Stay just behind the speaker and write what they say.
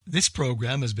This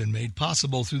program has been made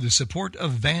possible through the support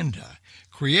of Vanda,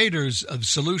 creators of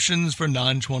solutions for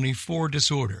non-24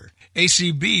 disorder.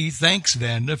 ACB thanks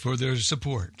Vanda for their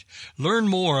support. Learn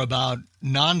more about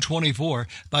non-24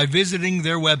 by visiting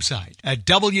their website at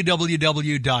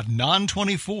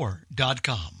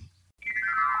www.non24.com.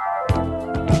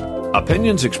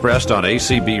 Opinions expressed on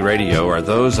ACB Radio are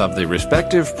those of the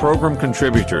respective program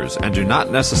contributors and do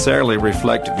not necessarily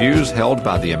reflect views held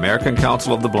by the American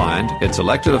Council of the Blind, its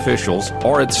elected officials,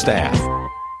 or its staff.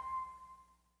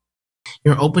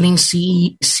 Your opening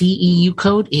CEU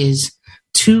code is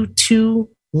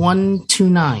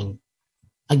 22129.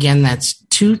 Again, that's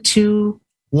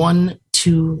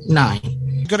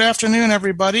 22129. Good afternoon,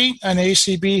 everybody. An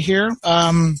ACB here.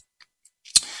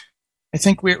 I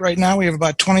think right now we have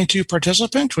about 22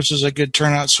 participants, which is a good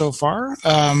turnout so far.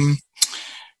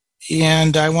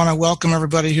 And I want to welcome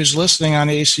everybody who's listening on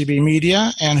ACB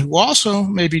Media and who also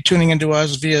may be tuning into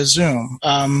us via Zoom.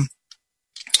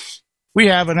 We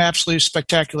have an absolutely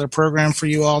spectacular program for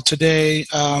you all today.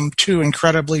 Two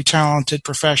incredibly talented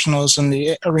professionals in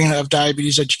the arena of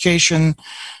diabetes education.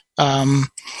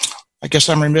 I guess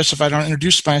I'm remiss if I don't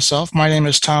introduce myself. My name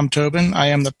is Tom Tobin. I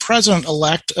am the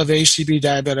president-elect of ACB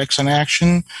Diabetics in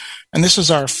Action, and this is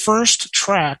our first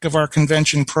track of our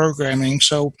convention programming.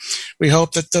 So we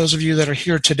hope that those of you that are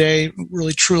here today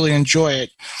really, truly enjoy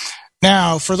it.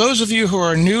 Now, for those of you who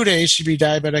are new to ACB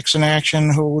Diabetics in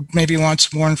Action, who would maybe want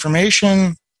some more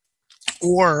information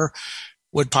or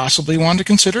would possibly want to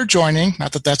consider joining,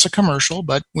 not that that's a commercial,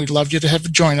 but we'd love you to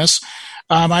join us.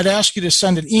 I'd ask you to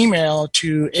send an email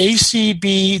to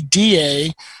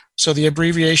ACBDA, so the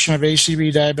abbreviation of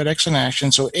ACB Diabetics in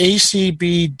Action, so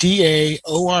ACBDAORG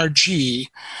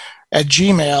at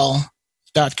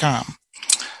gmail.com.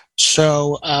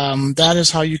 So that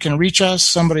is how you can reach us.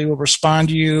 Somebody will respond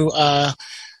to you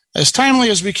as timely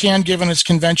as we can, given it's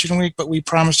convention week, but we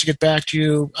promise to get back to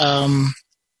you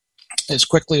as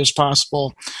quickly as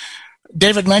possible.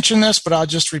 David mentioned this, but I'll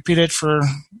just repeat it for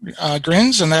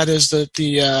grins, and that is that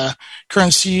the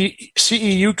current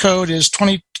CEU code is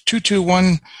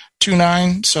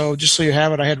 22129. So just so you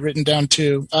have it, I had written down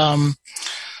too.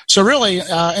 So really,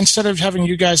 instead of having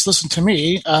you guys listen to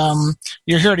me,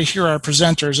 you're here to hear our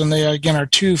presenters, and they, again, are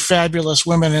two fabulous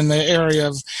women in the area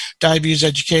of diabetes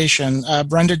education,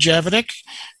 Brenda Javidic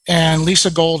and Lisa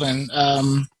Golden.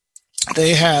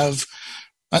 They have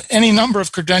any number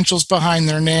of credentials behind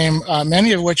their name,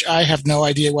 many of which I have no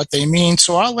idea what they mean.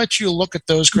 So I'll let you look at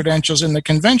those credentials in the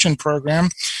convention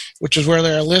program, which is where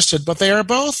they are listed. But they are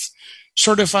both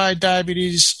certified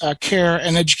diabetes care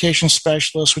and education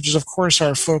specialists, which is, of course,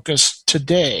 our focus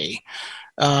today.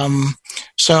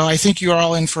 So I think you're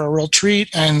all in for a real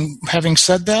treat. And having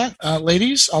said that,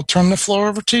 ladies, I'll turn the floor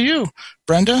over to you.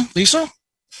 Brenda, Lisa?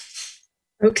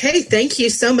 Okay, thank you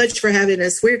so much for having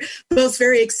us. We're both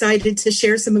very excited to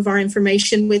share some of our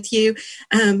information with you.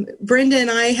 Brenda and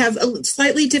I have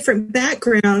slightly different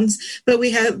backgrounds, but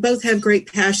we both have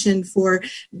great passion for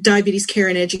diabetes care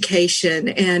and education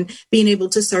and being able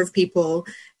to serve people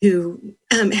who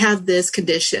have this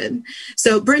condition.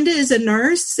 So Brenda is a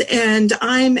nurse, and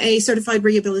I'm a certified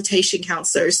rehabilitation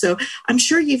counselor. So I'm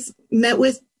sure you've met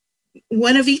with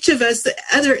one of each of us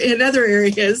in other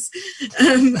areas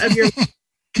of your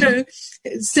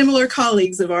similar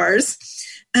colleagues of ours.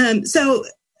 So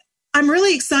I'm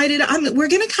really excited. We're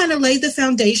going to kind of lay the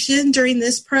foundation during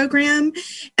this program.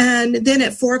 And then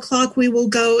at 4:00, we will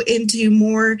go into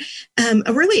more,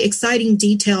 a really exciting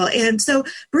detail. And so,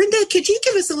 Brenda, could you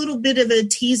give us a little bit of a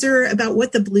teaser about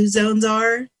what the blue zones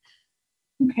are?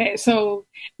 Okay, so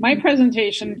my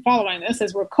presentation following this,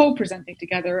 as we're co-presenting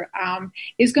together,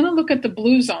 is going to look at the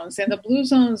blue zones. And the blue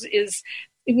zones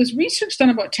it was research done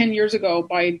about 10 years ago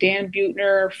by Dan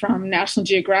Buettner from National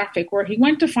Geographic, where he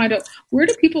went to find out where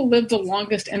do people live the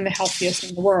longest and the healthiest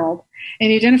in the world. And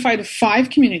he identified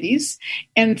 5 communities.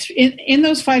 And in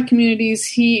those 5 communities,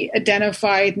 he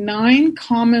identified 9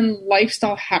 common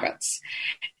lifestyle habits.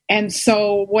 And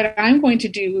so what I'm going to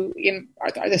do in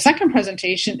the second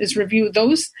presentation is review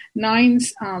those 9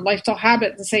 lifestyle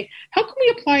habits and say, how can we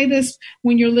apply this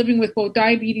when you're living with both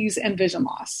diabetes and vision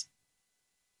loss?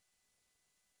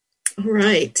 All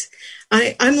right.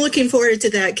 I'm looking forward to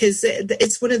that because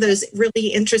it's one of those really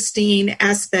interesting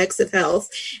aspects of health,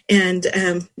 and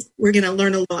we're going to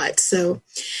learn a lot. So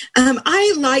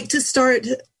I like to start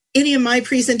any of my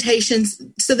presentations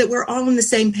so that we're all on the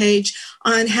same page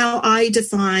on how I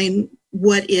define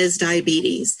what is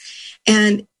diabetes.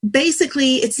 And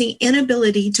basically, it's the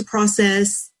inability to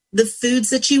process the foods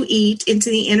that you eat into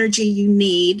the energy you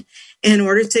need in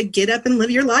order to get up and live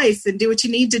your life and do what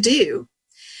you need to do.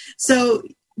 So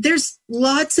there's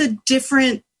lots of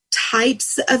different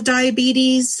types of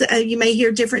diabetes. You may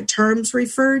hear different terms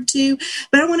referred to,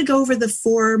 but I want to go over the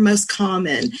 4 most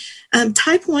common.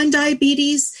 Type 1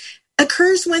 diabetes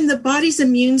occurs when the body's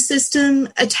immune system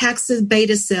attacks the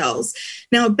beta cells.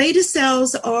 Now, beta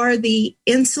cells are the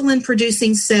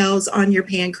insulin-producing cells on your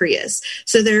pancreas,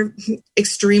 so they're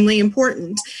extremely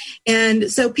important.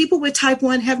 And so people with type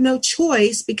 1 have no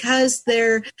choice because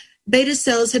their beta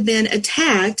cells have been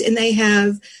attacked and they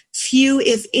have few,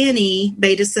 if any,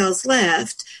 beta cells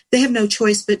left. They have no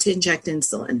choice but to inject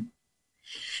insulin.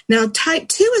 Now, type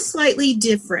 2 is slightly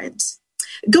different.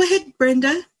 Go ahead,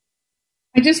 Brenda.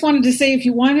 I just wanted to say, if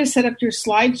you want to set up your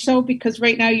slideshow, because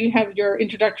right now you have your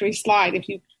introductory slide.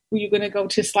 Were you going to go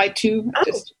to slide 2?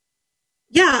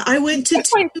 Yeah, I went to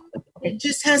 2. It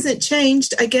just hasn't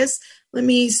changed. I guess, let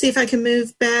me see if I can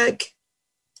move back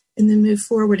and then move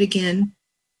forward again.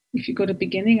 If you go to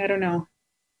beginning, I don't know.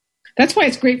 That's why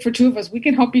it's great for 2 of us. We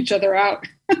can help each other out.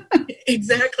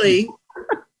 Exactly.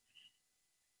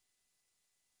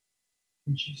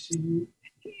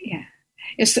 Yeah.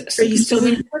 So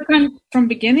when you click on from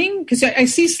beginning, because I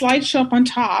see slideshow up on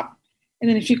top, and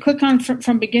then if you click on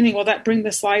from beginning, will that bring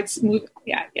the slides move?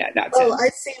 Yeah, that's it. Oh, I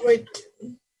see what.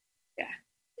 Yeah,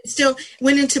 it still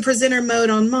went into presenter mode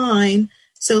on mine.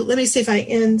 So let me see if I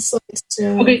end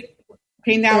slideshow.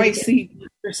 Okay. Now I see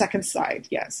your second slide.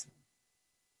 Yes.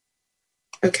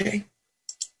 Okay.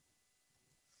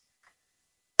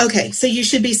 So you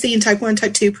should be seeing type 1,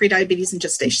 type 2, prediabetes, and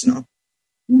gestational.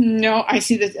 No, I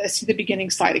see the beginning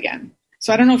slide again.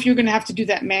 So I don't know if you're going to have to do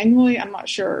that manually. I'm not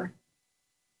sure.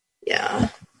 Yeah.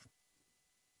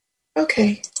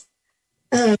 Okay.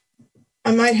 I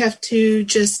might have to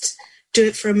just do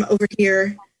it from over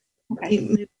here. Okay.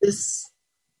 Move this,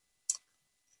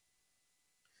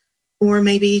 or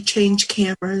maybe change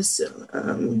cameras.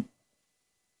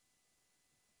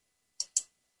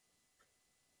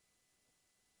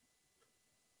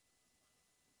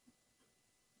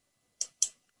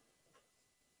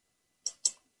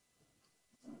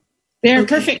 There,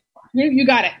 okay. Perfect. You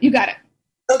got it.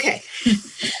 Okay.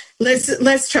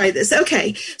 Let's try this.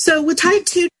 Okay. So with type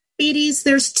 2 diabetes,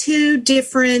 there's 2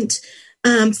 different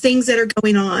things that are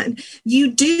going on. You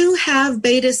do have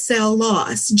beta cell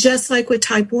loss, just like with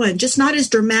type 1, just not as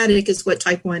dramatic as what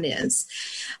type 1 is.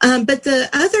 But the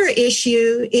other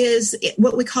issue is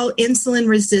what we call insulin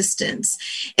resistance.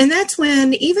 And that's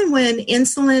even when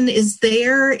insulin is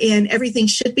there and everything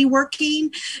should be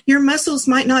working, your muscles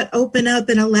might not open up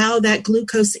and allow that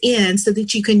glucose in so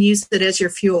that you can use it as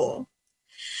your fuel.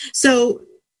 So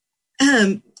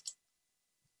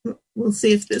we'll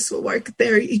see if this will work.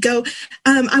 There you go.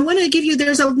 I want to give you,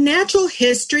 there's a natural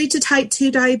history to type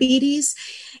 2 diabetes.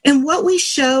 And what we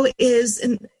show is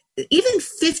even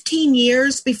 15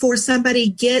 years before somebody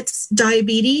gets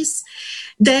diabetes,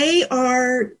 they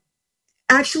are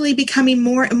actually becoming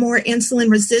more and more insulin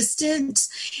resistant.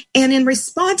 And in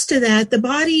response to that, the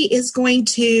body is going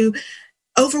to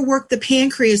overwork the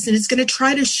pancreas and it's going to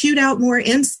try to shoot out more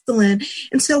insulin.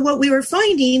 And so what we were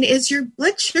finding is your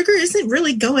blood sugar isn't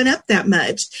really going up that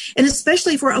much. And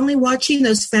especially if we're only watching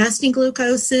those fasting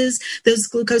glucoses, those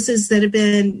glucoses that have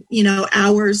been,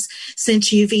 hours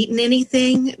since you've eaten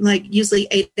anything, like usually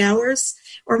 8 hours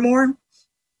or more.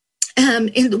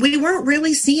 And we weren't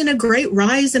really seeing a great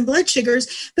rise in blood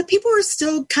sugars, but people were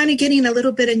still kind of getting a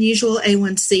little bit unusual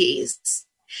A1Cs.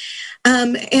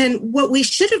 And what we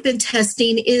should have been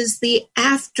testing is the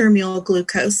after meal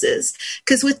glucoses,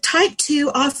 because with type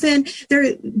 2, often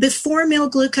their before meal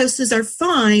glucoses are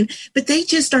fine, but they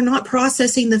just are not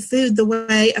processing the food the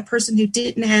way a person who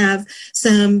didn't have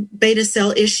some beta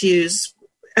cell issues,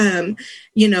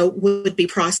 would be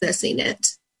processing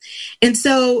it. And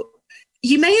so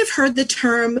you may have heard the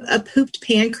term a pooped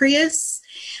pancreas.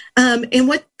 And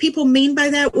what people mean by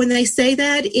that when they say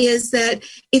that is that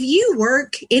if you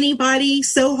work anybody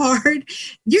so hard,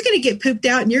 you're going to get pooped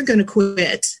out and you're going to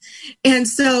quit. And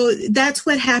so that's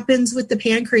what happens with the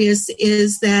pancreas,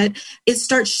 is that it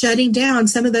starts shutting down.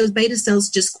 Some of those beta cells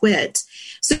just quit.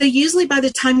 So usually by the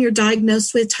time you're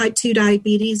diagnosed with type 2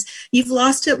 diabetes, you've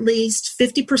lost at least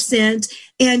 50%,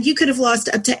 and you could have lost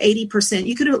up to 80%.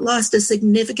 You could have lost a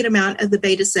significant amount of the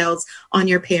beta cells on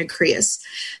your pancreas.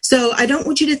 So I don't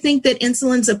want you to think that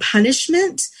insulin's a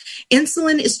punishment.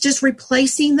 Insulin is just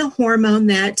replacing the hormone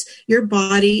that your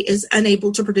body is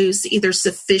unable to produce either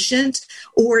sufficient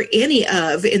or any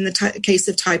of in the case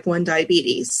of type 1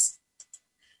 diabetes.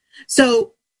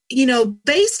 So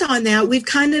based on that, we've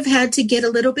kind of had to get a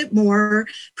little bit more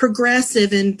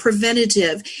progressive and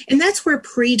preventative. And that's where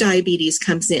prediabetes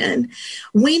comes in.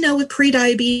 We know with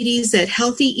prediabetes that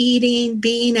healthy eating,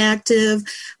 being active,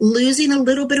 losing a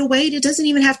little bit of weight, it doesn't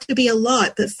even have to be a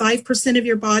lot, but 5% of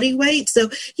your body weight. So,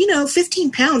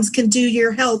 15 pounds can do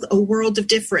your health a world of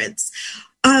difference.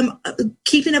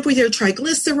 Keeping up with your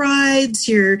triglycerides,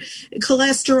 your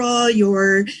cholesterol,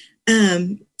 your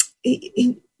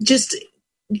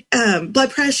blood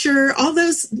pressure, all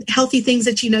those healthy things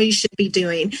that you should be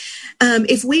doing.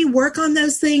 If we work on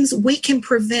those things, we can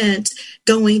prevent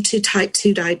going to type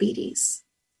 2 diabetes.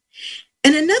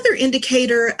 And another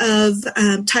indicator of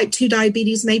type 2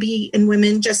 diabetes may be in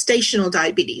women, gestational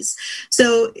diabetes.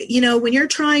 So, when you're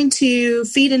trying to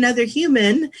feed another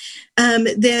human,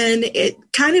 then it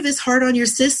kind of is hard on your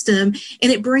system,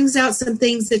 and it brings out some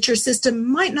things that your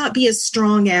system might not be as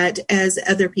strong at as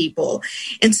other people.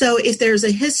 And so if there's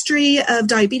a history of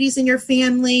diabetes in your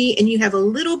family and you have a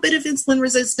little bit of insulin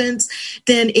resistance,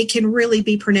 then it can really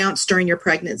be pronounced during your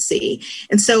pregnancy.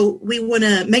 And so we want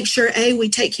to make sure, we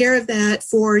take care of that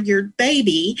for your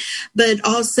baby, but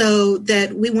also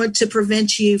that we want to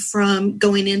prevent you from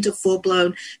going into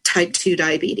full-blown type 2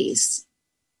 diabetes.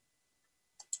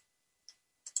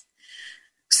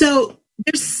 So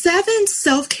there's 7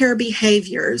 self-care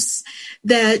behaviors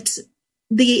that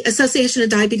the Association of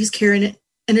Diabetes Care and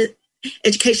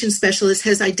Education Specialists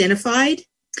has identified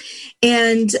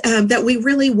and that we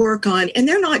really work on. And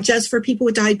they're not just for people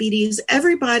with diabetes.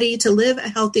 Everybody to live a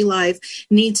healthy life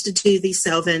needs to do these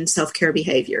 7 self-care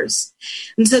behaviors.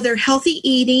 And so they're healthy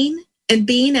eating and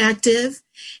being active.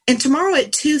 And tomorrow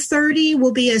at 2:30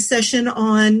 will be a session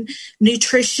on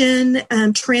nutrition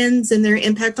trends and their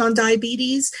impact on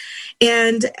diabetes.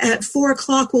 And at 4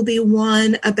 o'clock will be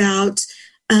one about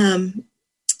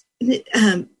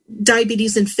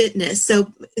diabetes and fitness.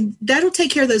 So that'll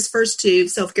take care of those first 2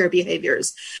 self-care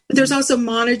behaviors. But there's also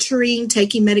monitoring,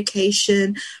 taking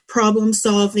medication, problem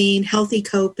solving, healthy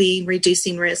coping,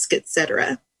 reducing risk,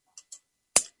 etc.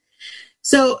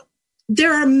 So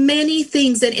there are many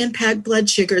things that impact blood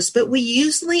sugars, but we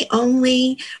usually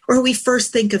we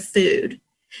first think of food.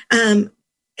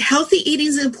 Healthy eating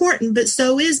is important, but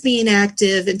so is being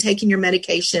active and taking your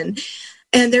medication.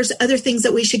 And there's other things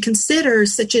that we should consider,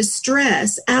 such as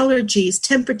stress, allergies,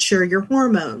 temperature, your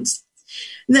hormones.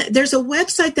 There's a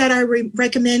website that I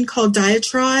recommend called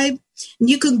Diatribe.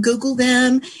 You can Google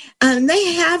them.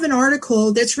 They have an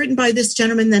article that's written by this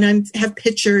gentleman that I have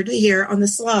pictured here on the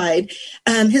slide.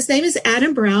 His name is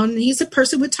Adam Brown, and he's a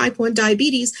person with type 1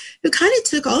 diabetes who kind of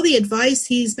took all the advice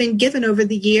he's been given over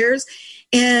the years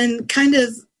and kind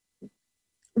of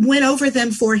went over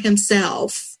them for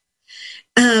himself.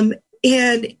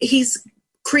 And he's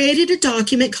created a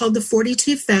document called the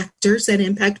 42 Factors that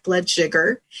Impact Blood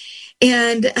Sugar.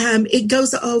 And it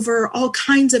goes over all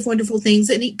kinds of wonderful things,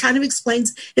 and he kind of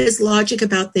explains his logic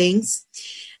about things.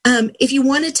 If you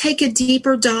want to take a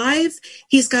deeper dive,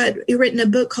 he's written a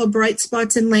book called Bright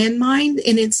Spots and Landmine,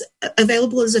 and it's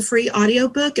available as a free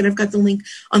audiobook, and I've got the link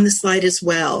on the slide as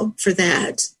well for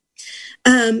that.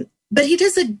 But he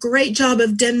does a great job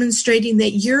of demonstrating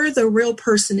that you're the real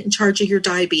person in charge of your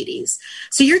diabetes.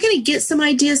 So you're going to get some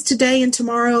ideas today and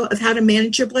tomorrow of how to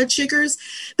manage your blood sugars,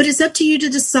 but it's up to you to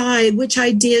decide which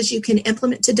ideas you can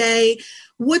implement today,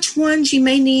 which ones you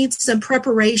may need some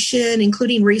preparation,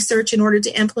 including research, in order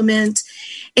to implement,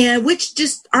 and which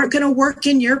just aren't going to work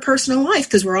in your personal life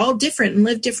because we're all different and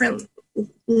live different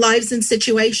lives and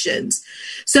situations.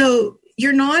 So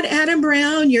you're not Adam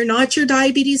Brown. You're not your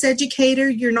diabetes educator.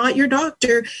 You're not your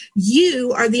doctor.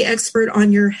 You are the expert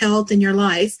on your health and your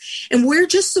life. And we're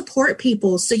just support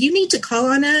people. So you need to call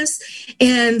on us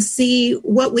and see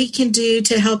what we can do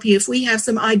to help you. If we have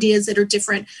some ideas that are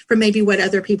different from maybe what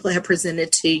other people have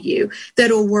presented to you,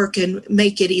 that'll work and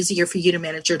make it easier for you to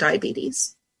manage your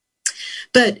diabetes.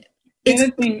 But the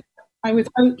other thing I was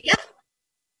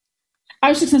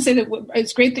just going to say that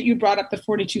it's great that you brought up the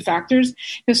 42 factors,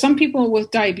 because some people with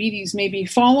diabetes may be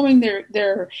following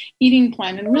their eating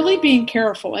plan and really being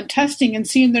careful and testing and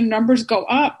seeing their numbers go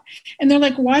up. And they're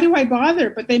like, why do I bother?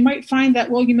 But they might find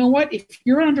that, well, you know what? If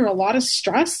you're under a lot of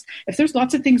stress, if there's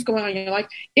lots of things going on in your life,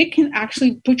 it can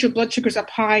actually put your blood sugars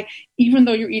up high, even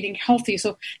though you're eating healthy.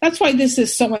 So that's why this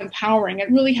is so empowering.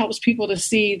 It really helps people to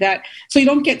see that. So you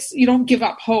don't give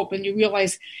up hope, and you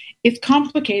realize it's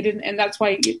complicated, and that's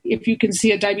why if you can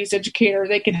see a diabetes educator,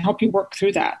 they can help you work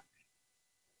through that.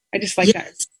 I just like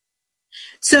that.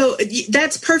 So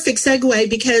that's perfect segue,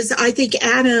 because I think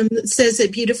Adam says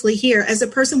it beautifully here. As a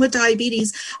person with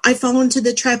diabetes, I fall into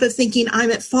the trap of thinking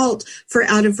I'm at fault for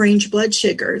out-of-range blood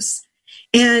sugars.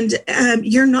 And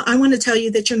you're not, I want to tell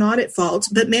you that you're not at fault,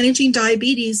 but managing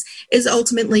diabetes is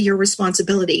ultimately your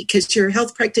responsibility because your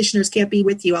health practitioners can't be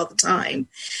with you all the time.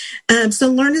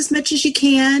 So learn as much as you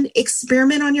can,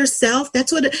 experiment on yourself.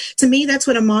 That's what, to me, that's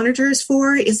what a monitor is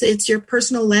for, is it's your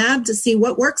personal lab to see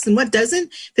what works and what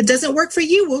doesn't. If it doesn't work for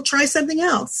you, we'll try something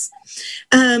else.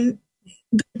 I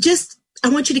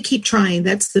want you to keep trying.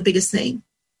 That's the biggest thing.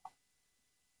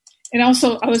 And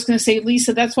also, I was going to say,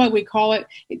 Lisa, that's why we call it,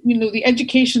 the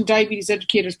education diabetes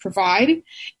educators provide.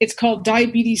 It's called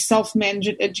diabetes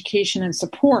self-management education and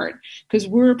support, because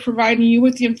we're providing you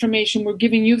with the information, we're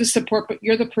giving you the support, but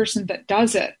you're the person that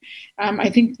does it. I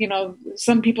think,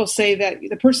 some people say that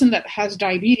the person that has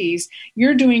diabetes,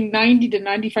 you're doing 90 to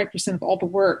 95% of all the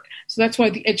work. So that's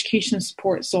why the education and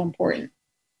support is so important.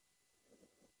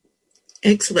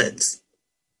 Excellent.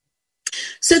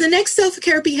 So the next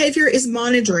self-care behavior is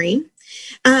monitoring.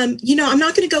 I'm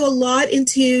not going to go a lot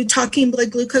into talking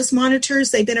blood glucose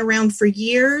monitors. They've been around for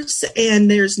years,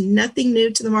 and there's nothing new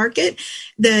to the market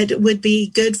that would be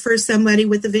good for somebody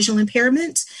with a visual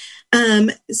impairment.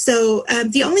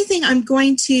 The only thing I'm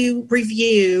going to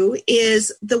review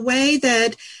is the way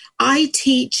that I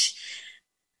teach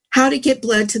how to get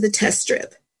blood to the test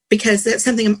strip, because that's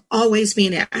something I'm always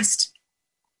being asked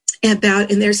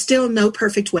about, and there's still no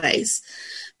perfect ways.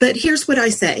 But here's what I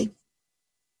say.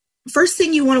 First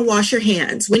thing, you want to wash your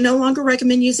hands. We no longer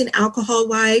recommend using alcohol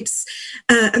wipes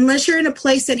unless you're in a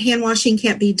place that hand washing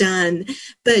can't be done.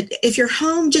 But if you're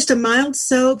home, just a mild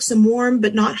soap, some warm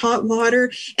but not hot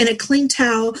water, and a clean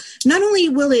towel, not only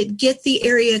will it get the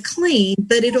area clean,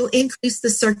 but it'll increase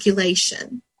the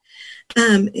circulation.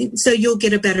 So you'll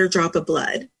get a better drop of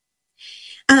blood.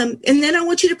 And then I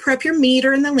want you to prep your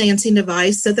meter and the lancing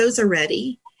device, so those are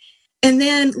ready. And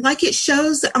then, like it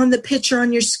shows on the picture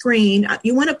on your screen,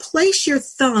 you want to place your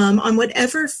thumb on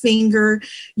whatever finger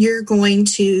you're going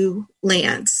to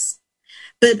lance.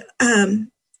 And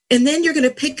then you're going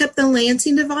to pick up the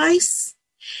lancing device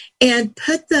and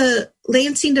put the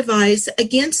lancing device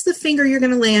against the finger you're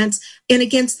going to lance and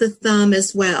against the thumb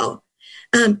as well.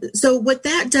 So what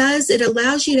that does, it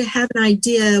allows you to have an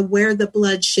idea where the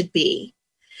blood should be.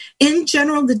 In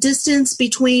general, the distance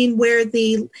between where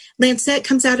the lancet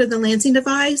comes out of the lancing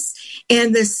device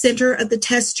and the center of the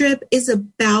test strip is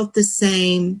about the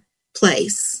same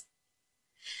place.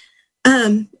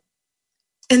 And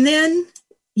then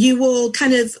you will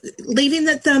kind of, leaving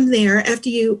the thumb there after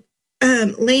you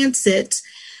lance it,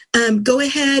 go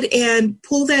ahead and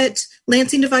pull that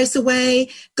lancing device away,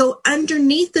 go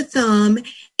underneath the thumb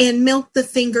and milk the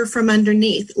finger from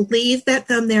underneath. Leave that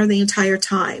thumb there the entire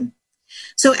time.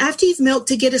 So after you've milked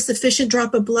to get a sufficient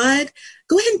drop of blood,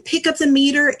 go ahead and pick up the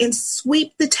meter and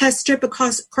sweep the test strip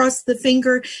across the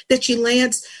finger that you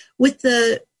lance with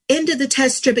the end of the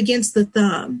test strip against the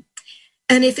thumb.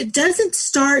 And if it doesn't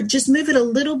start, just move it a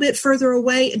little bit further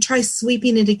away and try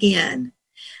sweeping it again.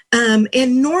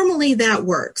 And normally that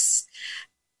works.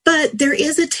 But there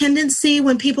is a tendency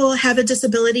when people have a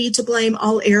disability to blame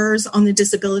all errors on the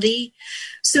disability.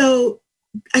 So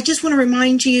I just want to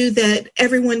remind you that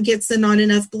everyone gets the not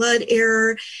enough blood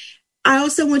error. I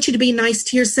also want you to be nice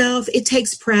to yourself. It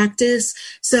takes practice.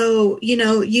 So,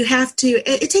 you have to,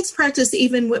 it takes practice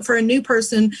even for a new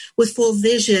person with full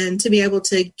vision to be able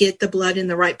to get the blood in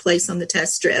the right place on the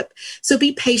test strip. So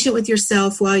be patient with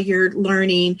yourself while you're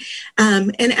learning.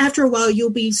 And after a while, you'll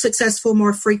be successful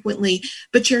more frequently,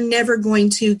 but you're never going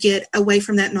to get away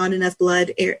from that not enough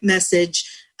blood message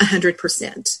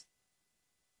 100%.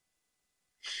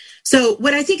 So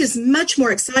what I think is much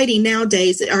more exciting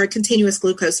nowadays are continuous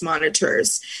glucose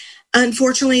monitors.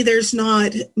 Unfortunately, there's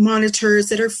not monitors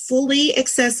that are fully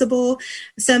accessible.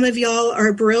 Some of y'all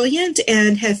are brilliant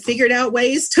and have figured out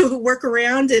ways to work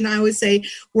around. And I would say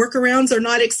workarounds are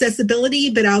not accessibility,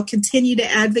 but I'll continue to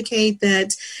advocate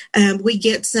that we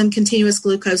get some continuous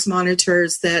glucose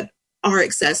monitors that are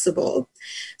accessible.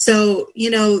 So,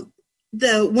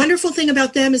 the wonderful thing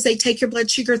about them is they take your blood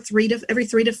sugar every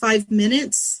 3 to 5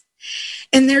 minutes.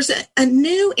 And there's a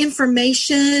new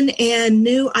information and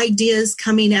new ideas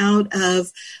coming out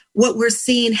of what we're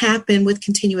seeing happen with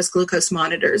continuous glucose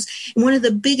monitors. And one of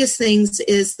the biggest things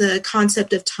is the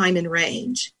concept of time and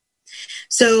range.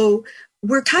 So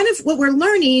what we're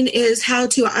learning is how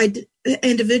to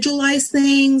individualize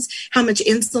things, how much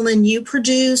insulin you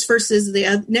produce versus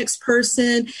the next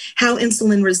person, how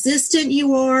insulin resistant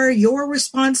you are, your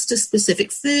response to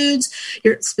specific foods,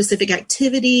 your specific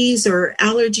activities or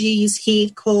allergies,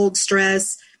 heat, cold,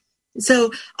 stress.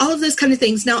 So all of those kind of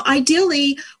things. Now,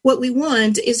 ideally, what we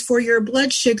want is for your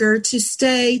blood sugar to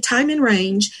stay time and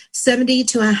range 70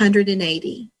 to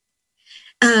 180.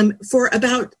 for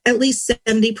about at least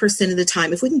 70% of the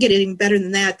time. If we can get it even better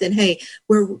than that, then hey,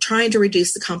 we're trying to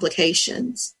reduce the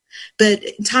complications. But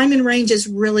time and range is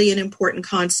really an important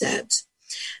concept.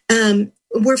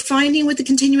 We're finding with the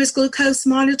continuous glucose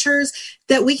monitors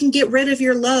that we can get rid of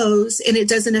your lows and it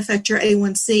doesn't affect your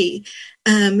A1C.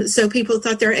 So people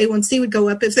thought their A1C would go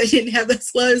up if they didn't have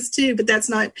those lows too, but that's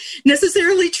not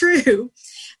necessarily true.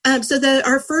 So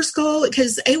our first goal,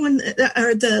 because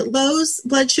the lows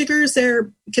blood sugars,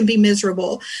 can be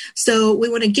miserable. So we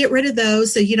want to get rid of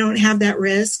those so you don't have that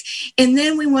risk. And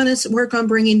then we want to work on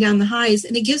bringing down the highs.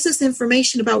 And it gives us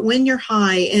information about when you're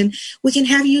high, and we can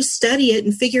have you study it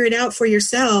and figure it out for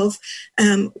yourself,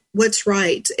 what's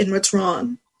right and what's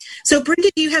wrong. So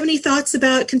Brenda, do you have any thoughts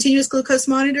about continuous glucose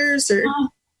monitors? Or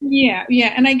Yeah.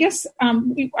 And I guess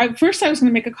first I was going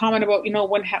to make a comment about,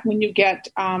 when you get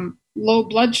low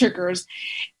blood sugars,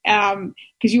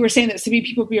 because you were saying that severe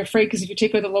people be afraid because if you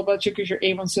take away the low blood sugars, your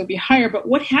A1C will be higher. But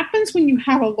what happens when you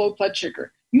have a low blood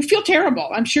sugar? You feel terrible.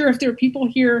 I'm sure if there are people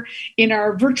here in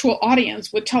our virtual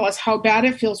audience would tell us how bad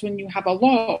it feels when you have a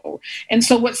low. And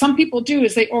so what some people do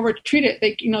is they overtreat it.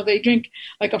 They drink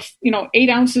like 8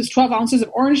 ounces, 12 ounces of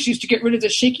orange juice to get rid of the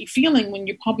shaky feeling when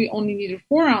you probably only needed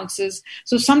 4 ounces.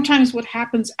 So sometimes what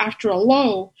happens after a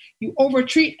low, you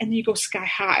overtreat and you go sky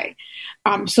high.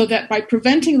 So that by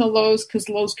preventing the lows, because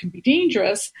lows can be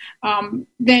dangerous, then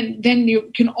you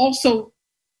can also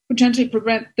potentially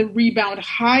prevent the rebound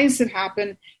highs that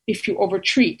happen if you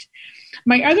overtreat.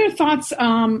 My other thoughts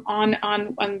on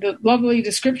the lovely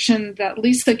description that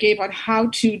Lisa gave on how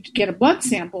to get a blood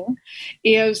sample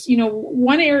is,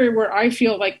 one area where I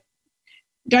feel like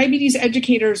diabetes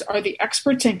educators are the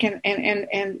experts and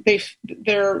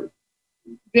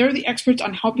they're the experts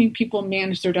on helping people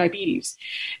manage their diabetes.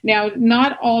 Now,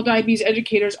 not all diabetes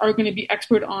educators are going to be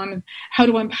expert on how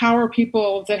to empower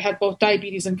people that have both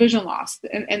diabetes and vision loss.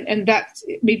 And that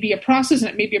may be a process, and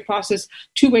it may be a process,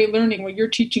 two-way learning where you're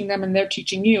teaching them and they're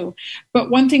teaching you. But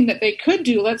one thing that they could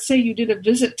do, let's say you did a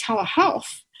visit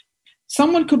telehealth,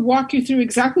 someone could walk you through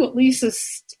exactly what Lisa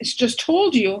just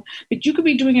told you, but you could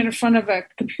be doing it in front of a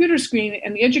computer screen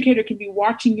and the educator could be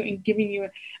watching you and giving you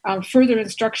further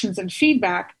instructions and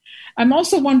feedback. I'm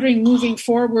also wondering, moving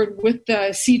forward with the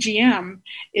CGM,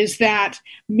 is that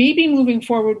maybe moving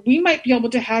forward, we might be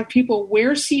able to have people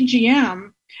wear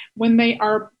CGM when they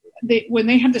have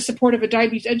the support of a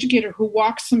diabetes educator who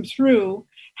walks them through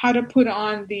how to put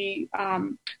on the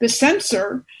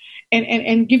sensor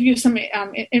and give you some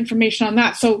information on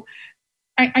that. So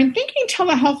I'm thinking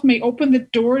telehealth may open the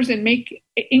doors and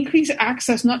increase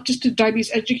access, not just to diabetes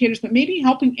educators, but maybe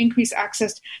helping increase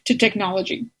access to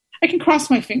technology. I can cross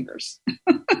my fingers.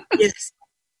 Yes.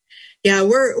 Yeah,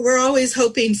 we're always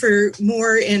hoping for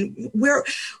more, and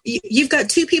you've got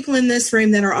 2 people in this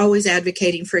room that are always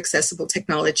advocating for accessible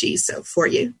technology. So for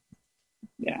you.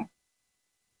 Yeah.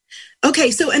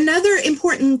 Okay, so another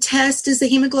important test is the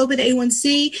hemoglobin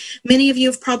A1C. Many of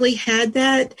you have probably had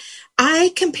that.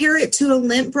 I compare it to a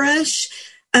lint brush.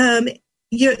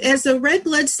 As the red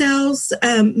blood cells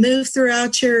move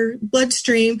throughout your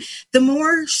bloodstream, the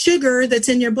more sugar that's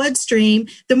in your bloodstream,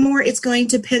 the more it's going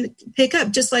to pick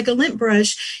up, just like a lint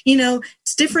brush.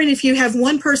 It's different if you have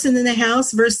one person in the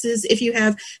house versus if you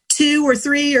have 2 or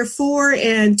 3 or 4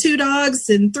 and 2 dogs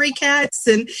and 3 cats,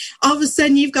 and all of a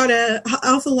sudden you've got an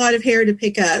awful lot of hair to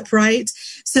pick up, right?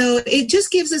 So it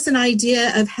just gives us an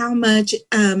idea of how much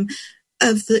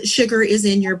of the sugar is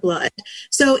in your blood.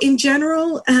 So in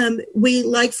general, we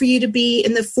like for you to be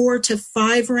in the 4 to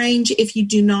 5 range if you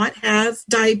do not have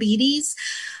diabetes.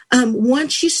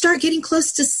 Once you start getting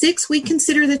close to 6, we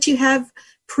consider that you have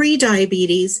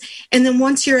pre-diabetes. And then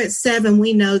once you're at 7,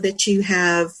 we know that you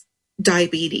have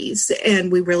diabetes,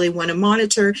 and we really want to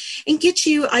monitor and get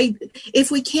you,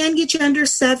 if we can get you under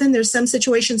 7, there's some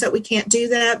situations that we can't do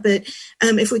that, but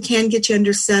if we can get you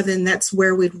under 7, that's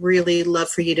where we'd really love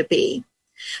for you to be.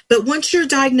 But once you're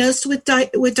diagnosed with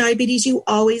diabetes, you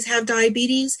always have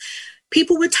diabetes.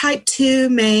 People with type 2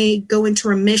 may go into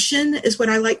remission, is what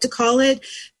I like to call it.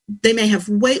 They may have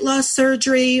weight loss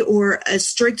surgery, or a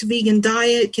strict vegan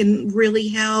diet can really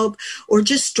help, or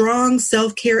just strong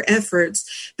self-care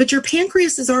efforts. But your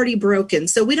pancreas is already broken,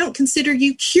 so we don't consider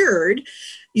you cured.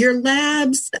 Your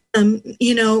labs,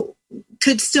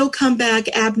 could still come back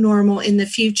abnormal in the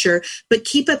future, but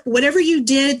keep up whatever you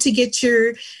did to get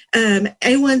your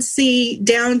A1C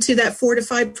down to that 4 to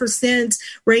 5%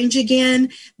 range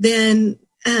again. Then,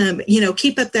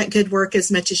 keep up that good work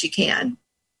as much as you can.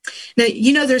 Now,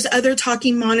 you know, there's other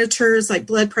talking monitors like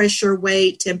blood pressure,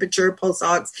 weight, temperature, pulse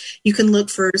ox. You can look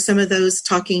for some of those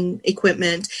talking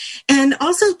equipment, and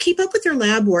also keep up with your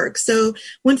lab work. So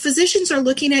when physicians are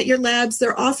looking at your labs,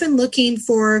 they're often looking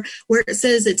for where it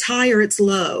says it's high or it's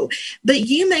low. But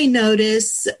you may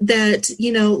notice that,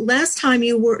 you know, last time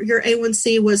your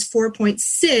A1C was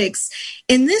 4.6,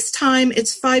 and this time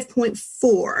it's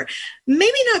 5.4.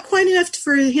 Maybe not quite enough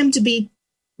for him to be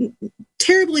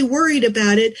terribly worried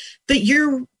about it, but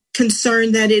you're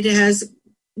concerned that it has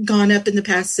gone up in the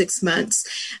past 6 months.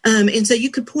 And so you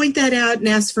could point that out and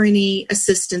ask for any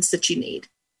assistance that you need.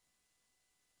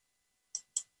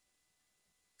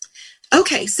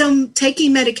 Okay, so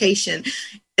taking medication,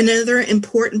 another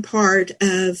important part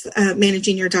of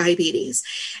managing your diabetes.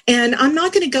 And I'm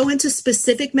not going to go into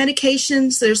specific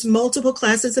medications. There's multiple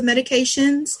classes of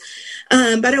medications.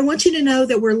 But I want you to know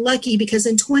that we're lucky because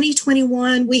in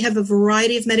 2021, we have a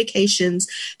variety of medications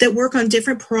that work on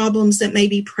different problems that may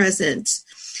be present.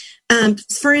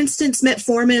 For instance,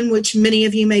 metformin, which many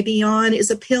of you may be on, is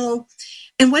a pill.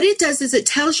 And what it does is it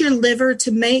tells your liver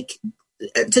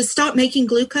to stop making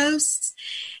glucose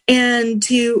and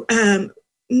to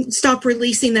stop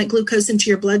releasing that glucose into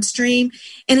your bloodstream.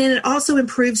 And then it also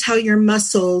improves how your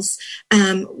muscles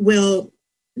will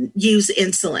use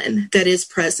insulin that is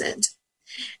present.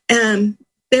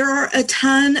 There are a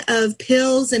ton of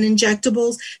pills and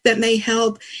injectables that may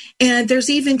help. And there's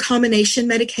even combination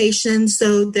medications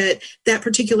so that that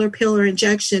particular pill or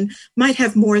injection might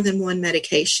have more than one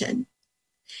medication.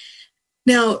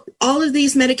 Now, all of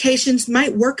these medications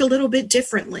might work a little bit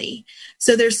differently.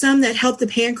 So there's some that help the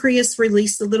pancreas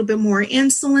release a little bit more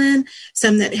insulin,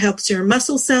 some that helps your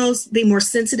muscle cells be more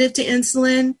sensitive to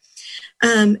insulin.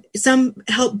 Some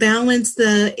help balance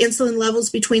the insulin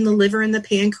levels between the liver and the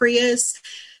pancreas.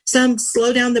 Some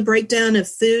slow down the breakdown of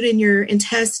food in your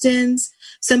intestines.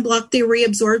 Some block the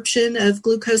reabsorption of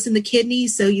glucose in the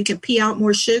kidneys so you can pee out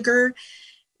more sugar.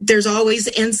 There's always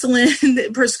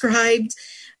insulin prescribed.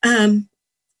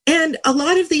 And a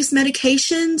lot of these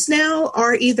medications now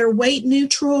are either weight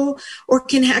neutral or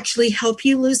can actually help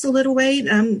you lose a little weight.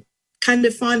 I'm kind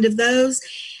of fond of those.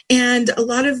 And a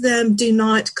lot of them do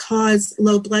not cause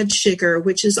low blood sugar,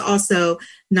 which is also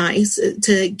nice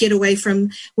to get away from.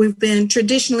 We've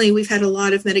had a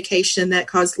lot of medication that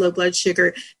caused low blood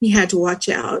sugar. You had to watch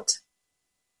out.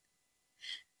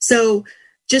 So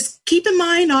just keep in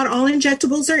mind, not all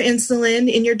injectables are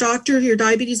insulin, and your doctor, your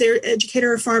diabetes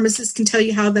educator, or pharmacist can tell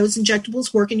you how those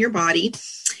injectables work in your body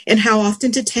and how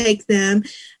often to take them.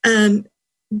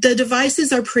 The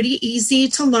devices are pretty easy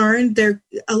to learn.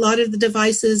 A lot of the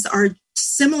devices are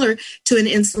similar to an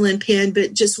insulin pen,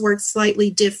 but just work slightly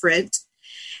different.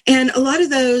 And a lot of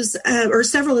those, or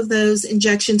several of those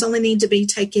injections only need to be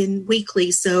taken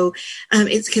weekly, so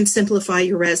it can simplify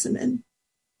your regimen.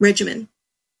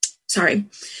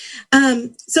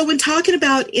 So when talking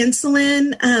about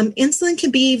insulin, insulin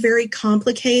can be very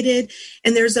complicated,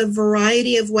 and there's a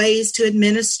variety of ways to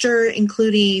administer,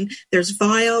 including there's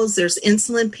vials, there's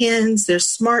insulin pens, there's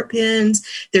smart pens,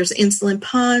 there's insulin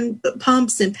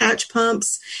pumps and patch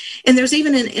pumps, and there's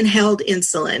even an inhaled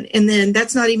insulin. And then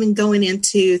that's not even going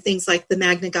into things like the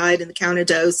MagnaGuide and the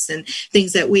Counter-Dose and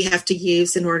things that we have to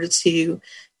use in order to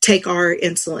take our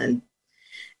insulin.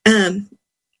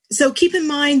 So keep in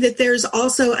mind that there's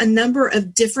also a number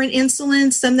of different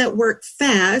insulins, some that work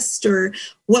fast, or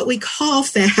what we call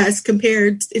fast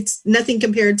it's nothing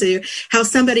compared to how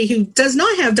somebody who does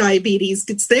not have diabetes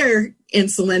gets their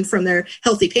insulin from their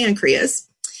healthy pancreas.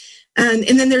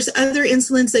 And then there's other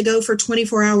insulins that go for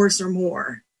 24 hours or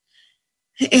more.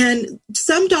 And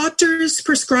some doctors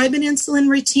prescribe an insulin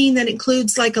routine that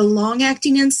includes like a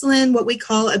long-acting insulin, what we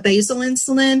call a basal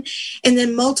insulin, and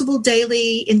then multiple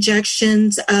daily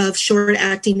injections of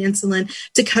short-acting insulin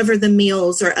to cover the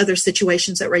meals or other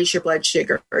situations that raise your blood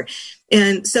sugar.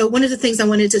 And so one of the things I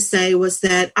wanted to say was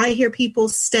that I hear people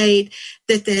state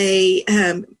that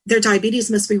their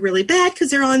diabetes must be really bad because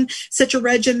they're on such a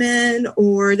regimen,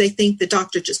 or they think the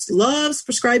doctor just loves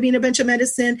prescribing a bunch of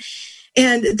medicine.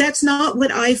 And that's not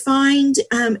what I find.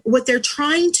 What they're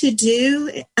trying to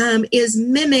do is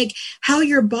mimic how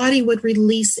your body would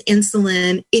release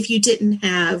insulin if you didn't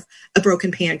have a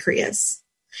broken pancreas.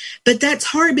 But that's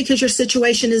hard because your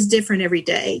situation is different every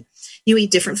day. You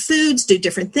eat different foods, do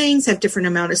different things, have different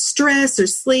amount of stress or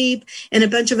sleep, and a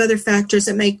bunch of other factors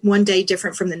that make one day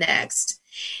different from the next.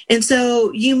 And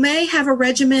so you may have a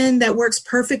regimen that works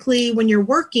perfectly when you're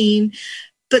working,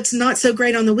 but it's not so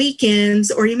great on the weekends,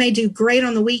 or you may do great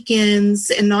on the weekends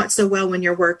and not so well when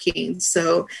you're working.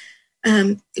 So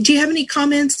do you have any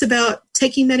comments about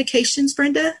taking medications,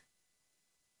 Brenda?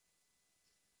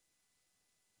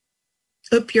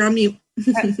 you're on mute.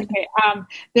 Okay.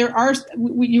 There are,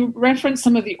 you referenced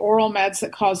some of the oral meds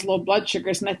that cause low blood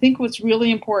sugars, and I think what's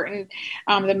really important,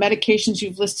 the medications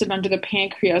you've listed under the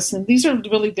pancreas, and these are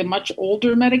really the much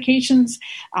older medications,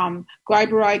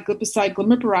 glyburide, glipizide,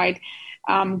 glimepiride,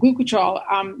 glucotrol.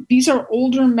 These are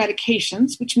older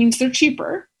medications, which means they're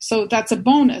cheaper. So that's a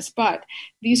bonus. But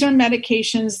these are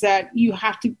medications that you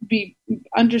have to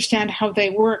understand how they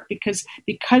work because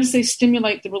they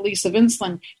stimulate the release of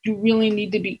insulin. You really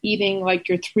need to be eating like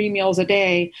your 3 meals a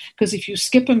day. Because if you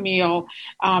skip a meal,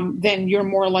 then you're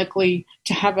more likely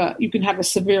to you can have a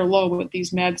severe low with these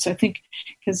meds. I think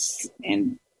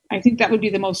I think that would be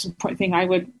the most important thing I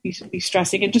would be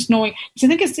stressing, and just knowing, because I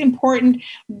think it's important.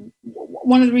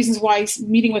 One of the reasons why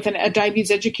meeting with a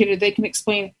diabetes educator, they can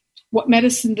explain what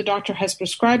medicine the doctor has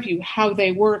prescribed you, how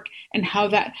they work, and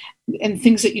and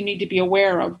things that you need to be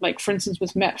aware of. Like, for instance,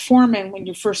 with metformin, when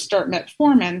you first start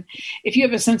metformin, if you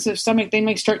have a sensitive stomach, they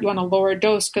may start you on a lower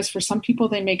dose because for some people,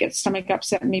 they may get stomach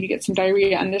upset and maybe get some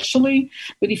diarrhea initially.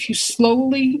 But if you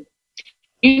slowly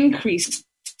increase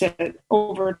it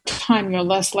over time, you're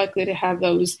less likely to have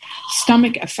those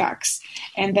stomach effects.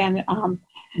 And then,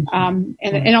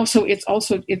 and also it's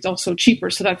also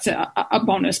cheaper. So that's a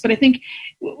bonus. But I think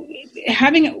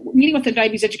meeting with a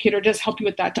diabetes educator does help you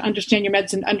with that, to understand your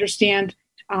meds and understand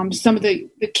some of the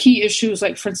key issues.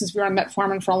 Like, for instance, if you're on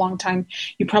metformin for a long time,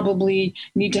 you probably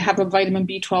need to have a vitamin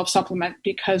B12 supplement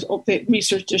because the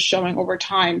research is showing over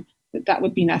time that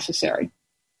would be necessary.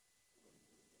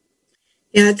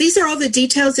 Yeah, these are all the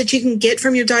details that you can get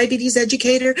from your diabetes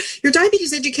educator. Your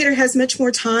diabetes educator has much more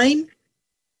time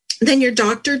than your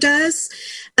doctor does.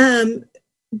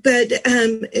 But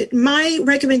my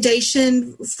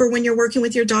recommendation for when you're working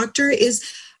with your doctor is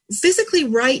physically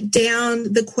write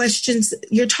down the questions,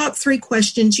 your top 3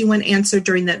 questions you want answered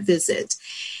during that visit.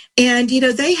 And,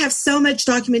 they have so much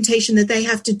documentation that they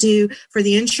have to do for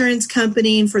the insurance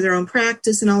company and for their own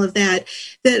practice and all of that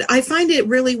I find it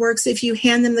really works if you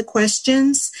hand them the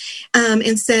questions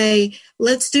and say,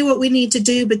 let's do what we need to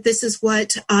do, but this is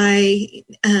what I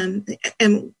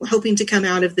am hoping to come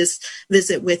out of this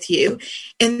visit with you.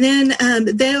 And then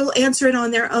they'll answer it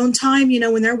on their own time,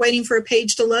 when they're waiting for a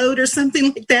page to load or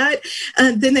something like that.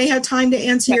 Then they have time to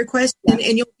answer your question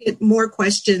and you'll get more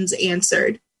questions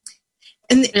answered.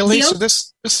 And hey, Lisa,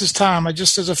 this is Tom. As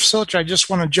a facilitator, I just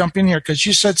want to jump in here because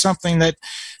you said something that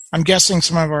I'm guessing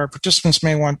some of our participants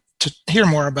may want to hear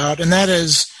more about, and that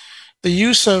is the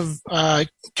use of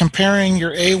comparing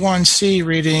your A1C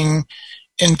reading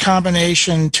in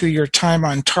combination to your time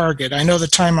on target. I know the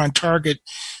time on target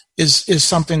is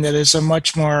something that is a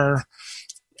much more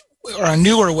or a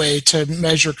newer way to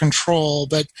measure control,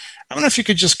 but I don't know if you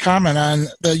could just comment on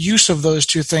the use of those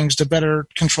two things to better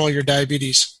control your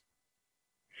diabetes.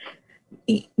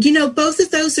 Both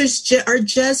of those are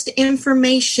just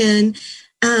information.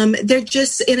 They're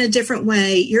just in a different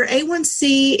way. Your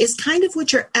A1C is kind of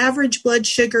what your average blood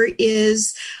sugar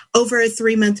is over a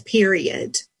 3-month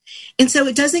period. And so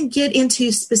it doesn't get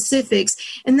into specifics.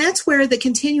 And that's where the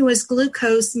continuous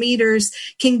glucose meters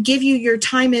can give you your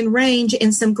time in range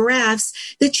and some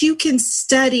graphs that you can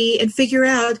study and figure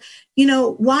out,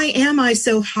 why am I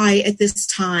so high at this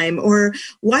time? Or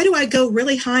why do I go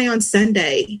really high on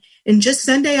Sunday? And just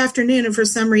Sunday afternoon, and for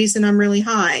some reason, I'm really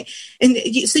high. And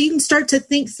so you can start to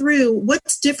think through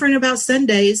what's different about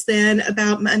Sundays than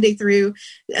about Monday through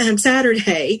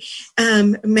Saturday.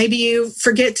 Maybe you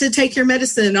forget to take your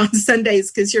medicine on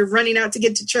Sundays because you're running out to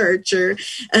get to church or,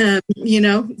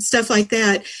 stuff like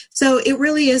that. So it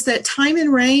really is that time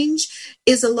and range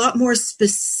is a lot more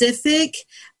specific.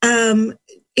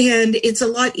 And it's a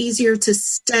lot easier to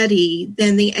study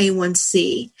than the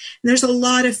A1C. And there's a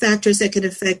lot of factors that could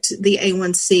affect the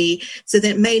A1C, so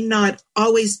that may not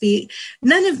always be.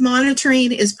 None of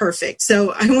monitoring is perfect.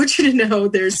 So I want you to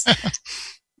know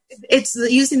it's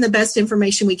using the best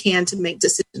information we can to make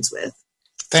decisions with.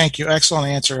 Thank you. Excellent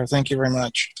answer. Thank you very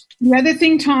much. The other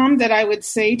thing, Tom, that I would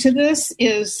say to this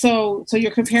is, so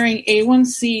you're comparing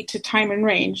A1C to time and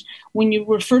range. When you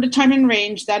refer to time and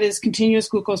range, that is continuous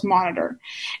glucose monitor.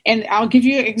 And I'll give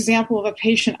you an example of a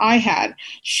patient I had.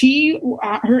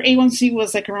 Her A1C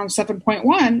was like around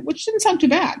 7.1, which didn't sound too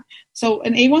bad. So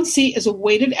an A1C is a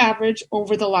weighted average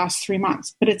over the last 3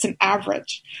 months, but it's an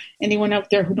average. Anyone out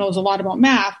there who knows a lot about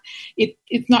math,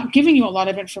 it's not giving you a lot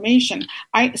of information.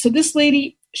 So this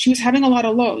lady, she was having a lot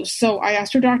of lows. So I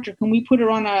asked her doctor, can we put her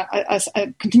on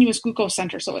a continuous glucose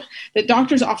sensor? So the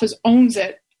doctor's office owns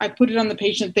it. I put it on the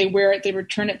patient. They wear it. They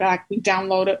return it back. We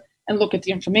download it and look at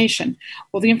the information.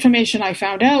 Well, the information I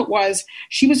found out was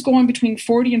she was going between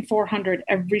 40 and 400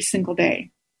 every single day.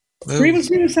 Her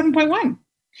A1C was 7.1.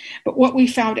 But what we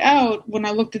found out when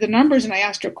I looked at the numbers and I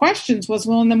asked her questions was,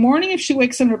 well, in the morning, if she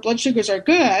wakes up and her blood sugars are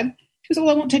good, she said,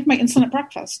 well, I won't take my insulin at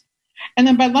breakfast. And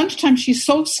then by lunchtime, she's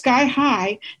so sky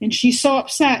high and she's so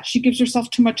upset, she gives herself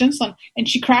too much insulin and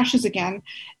she crashes again.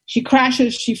 She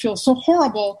crashes, she feels so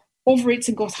horrible, overeats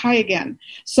and goes high again.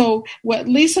 So what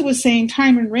Lisa was saying,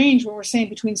 time and range, when we're saying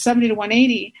between 70 to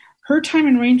 180, her time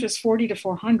and range was 40 to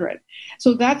 400.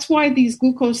 So that's why these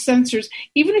glucose sensors,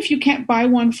 even if you can't buy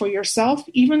one for yourself,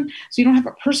 even so you don't have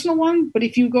a personal one, but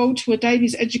if you go to a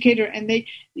diabetes educator and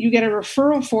you get a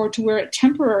referral for to wear a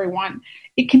temporary one,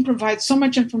 it can provide so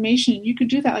much information, and you could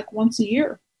do that like once a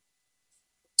year.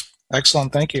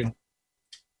 Excellent. Thank you.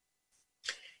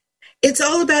 It's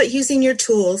all about using your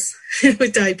tools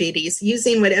with diabetes,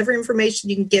 using whatever information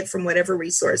you can get from whatever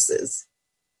resources.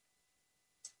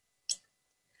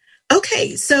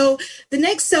 Okay, so the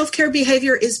next self-care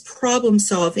behavior is problem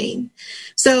solving.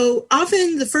 So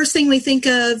often the first thing we think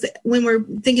of when we're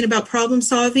thinking about problem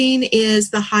solving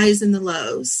is the highs and the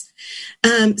lows.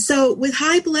 So with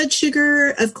high blood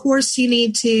sugar, of course, you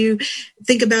need to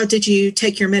think about, did you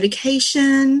take your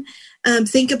medication?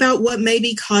 Think about what may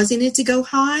be causing it to go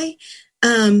high.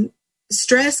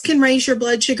 Stress can raise your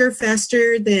blood sugar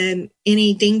faster than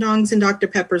any ding-dongs and Dr.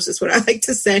 Peppers is what I like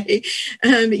to say.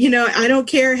 I don't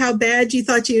care how bad you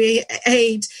thought you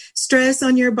ate, stress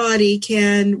on your body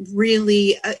can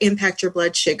really impact your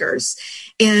blood sugars.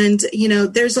 And,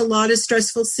 there's a lot of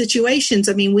stressful situations.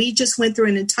 I mean, we just went through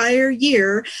an entire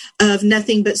year of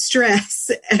nothing but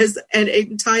stress as an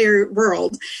entire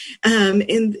world,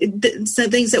 and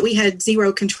some things that we had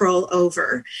zero control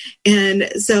over. And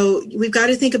so we've got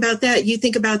to think about that. You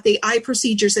think about the eye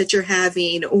procedures that you're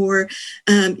having or,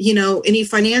 any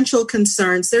financial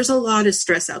concerns. There's a lot of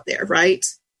stress out there, right?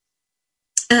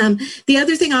 The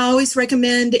other thing I always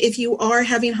recommend if you are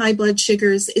having high blood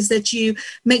sugars is that you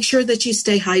make sure that you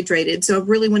stay hydrated. So I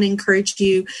really want to encourage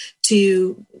you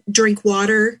to drink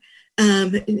water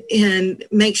and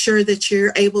make sure that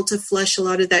you're able to flush a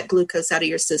lot of that glucose out of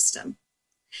your system.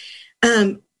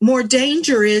 More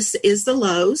dangerous is the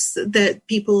lows that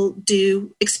people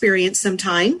do experience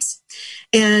sometimes.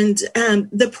 And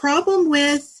the problem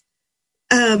with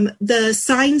the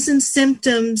signs and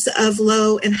symptoms of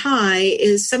low and high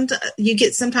is you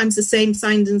get sometimes the same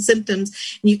signs and symptoms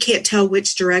and you can't tell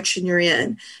which direction you're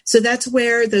in. So that's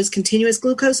where those continuous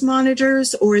glucose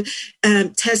monitors or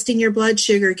testing your blood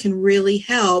sugar can really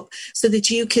help so that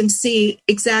you can see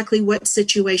exactly what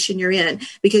situation you're in,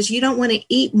 because you don't want to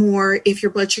eat more if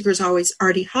your blood sugar is always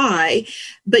already high,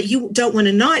 but you don't want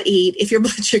to not eat if your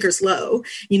blood sugar is low.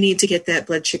 You need to get that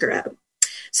blood sugar up.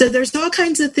 So there's all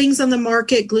kinds of things on the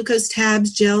market, glucose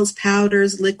tabs, gels,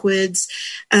 powders, liquids.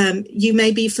 You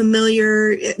may be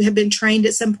familiar, have been trained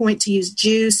at some point to use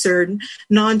juice or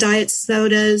non-diet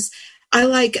sodas. I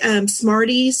like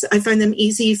Smarties. I find them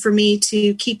easy for me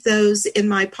to keep those in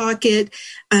my pocket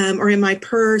or in my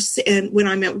purse. And when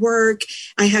I'm at work,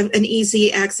 I have an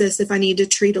easy access if I need to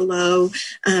treat a low,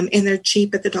 and they're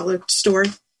cheap at the dollar store.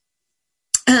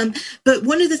 But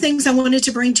one of the things I wanted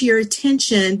to bring to your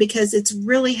attention, because it's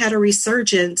really had a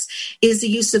resurgence, is the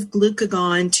use of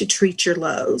glucagon to treat your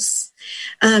lows.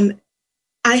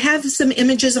 I have some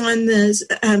images on this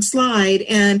slide,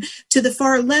 and to the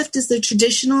far left is the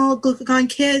traditional glucagon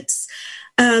kits.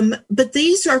 But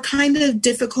these are kind of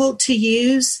difficult to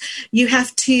use. You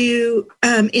have to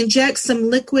inject some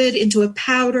liquid into a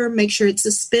powder, make sure it's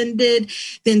suspended,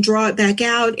 then draw it back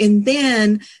out, and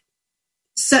then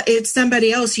it's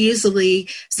somebody else, usually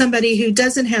somebody who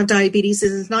doesn't have diabetes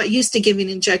and is not used to giving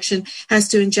injection, has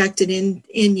to inject it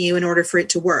in you in order for it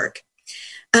to work.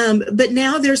 But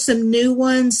now there's some new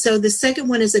ones. So the second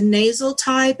one is a nasal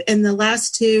type, and the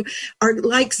last two are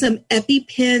like some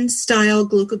EpiPen style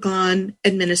glucagon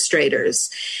administrators.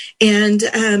 And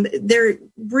they're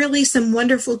really some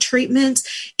wonderful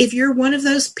treatments. If you're one of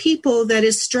those people that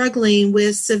is struggling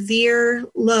with severe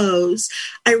lows,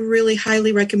 I really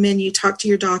highly recommend you talk to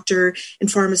your doctor and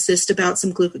pharmacist about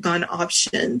some glucagon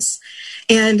options.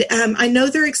 And I know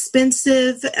they're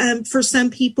expensive for some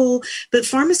people, but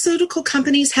pharmaceutical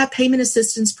companies have payment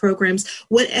assistance programs,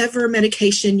 whatever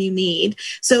medication you need.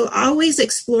 So always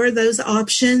explore those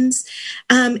options.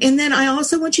 And then I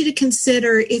also want you to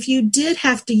consider, if you did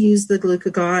have to use the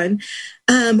glucagon,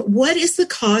 what is the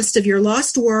cost of your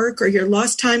lost work or your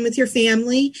lost time with your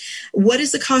family? What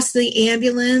is the cost of the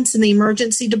ambulance and the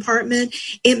emergency department?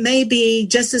 It may be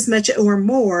just as much or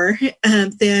more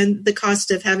than the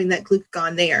cost of having that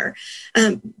glucagon there.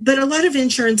 But a lot of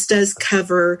insurance does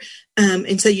cover,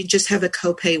 and so you just have a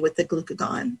copay with the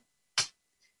glucagon.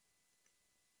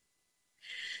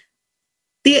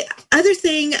 The other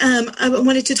thing I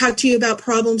wanted to talk to you about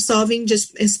problem solving,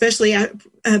 just especially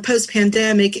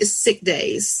post-pandemic, is sick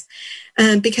days.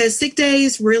 Because sick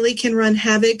days really can run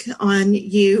havoc on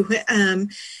you.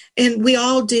 And we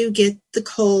all do get the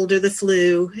cold or the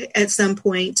flu at some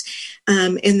point.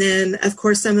 And then, of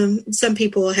course, some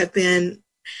people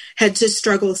had to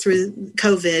struggle through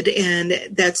COVID,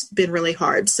 and that's been really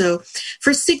hard. So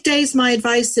for sick days, my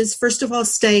advice is, first of all,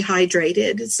 stay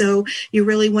hydrated. So you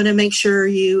really want to make sure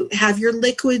you have your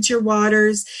liquids, your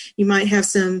waters. You might have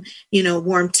some,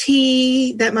 warm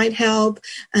tea that might help,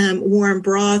 warm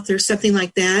broth or something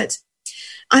like that.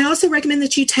 I also recommend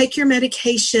that you take your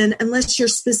medication unless you're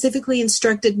specifically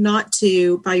instructed not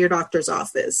to by your doctor's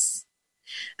office.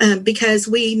 Because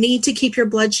we need to keep your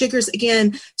blood sugars.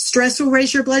 Again, stress will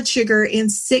raise your blood sugar, and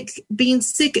being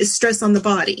sick is stress on the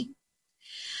body.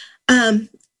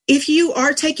 If you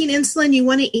are taking insulin, you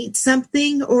want to eat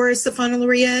something, or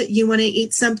sulfonylurea, you want to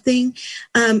eat something.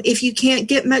 If you can't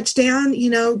get much down,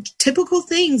 typical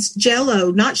things,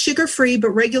 Jell-O, not sugar-free, but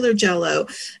regular Jell-O,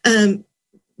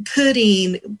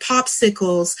 pudding,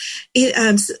 popsicles,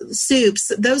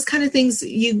 soups, those kind of things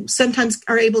you sometimes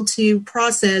are able to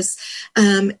process,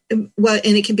 and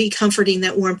it can be comforting,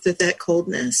 that warmth of that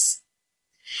coldness.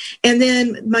 And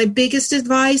then my biggest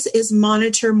advice is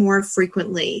monitor more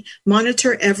frequently.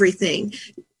 Monitor everything.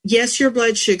 Yes, your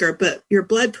blood sugar, but your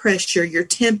blood pressure, your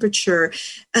temperature,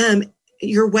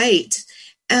 your weight.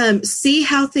 See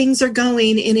how things are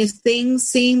going, and if things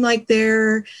seem like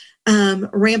they're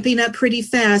ramping up pretty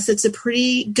fast, it's a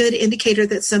pretty good indicator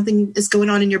that something is going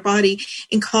on in your body,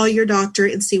 and call your doctor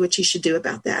and see what you should do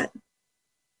about that.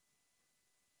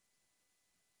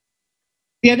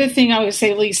 The other thing I would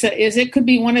say, Lisa, is it could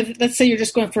be let's say you're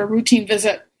just going for a routine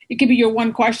visit. It could be your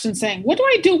one question saying, what do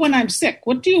I do when I'm sick?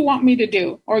 What do you want me to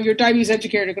do? Or your diabetes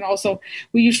educator can also,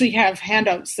 we usually have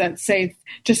handouts that say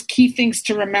just key things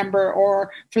to remember,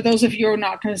 or for those of you who are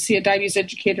not going to see a diabetes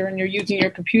educator and you're using your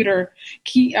computer,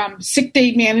 sick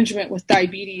day management with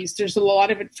diabetes. There's a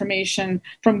lot of information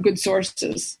from good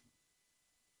sources.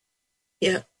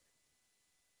 Yeah.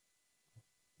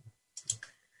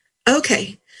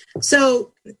 Okay.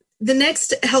 So the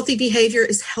next healthy behavior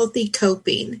is healthy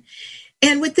coping.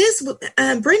 And with this,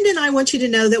 Brenda and I want you to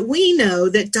know that we know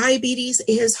that diabetes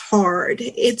is hard.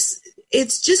 It's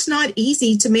just not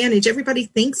easy to manage. Everybody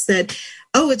thinks that,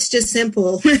 it's just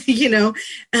simple.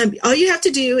 All you have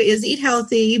to do is eat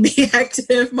healthy, be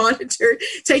active, monitor,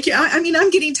 I'm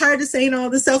getting tired of saying all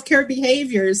the self-care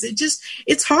behaviors.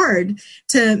 It's hard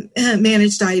to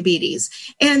manage diabetes.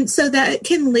 And so that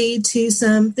can lead to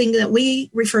something that we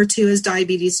refer to as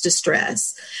diabetes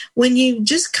distress. When you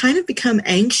just kind of become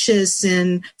anxious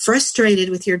and frustrated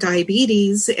with your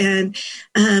diabetes, and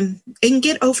it can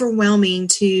get overwhelming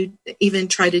to even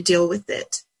try to deal with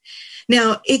it.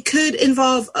 Now, it could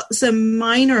involve some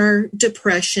minor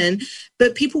depression,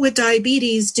 but people with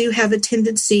diabetes do have a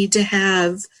tendency to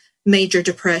have major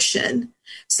depression.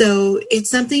 So it's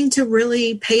something to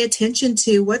really pay attention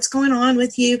to. What's going on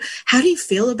with you? How do you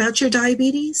feel about your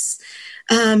diabetes?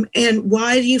 And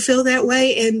why do you feel that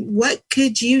way? And what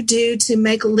could you do to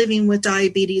make living with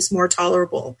diabetes more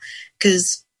tolerable?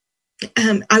 Because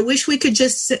I wish we could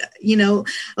just,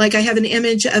 like I have an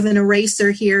image of an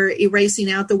eraser here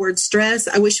erasing out the word stress.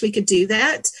 I wish we could do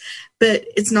that, but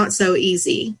it's not so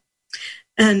easy.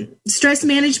 And stress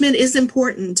management is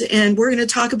important, and we're going to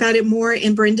talk about it more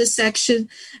in Brenda's session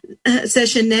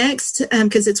next,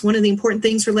 because it's one of the important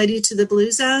things related to the blue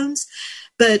zones.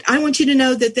 But I want you to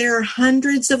know that there are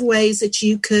hundreds of ways that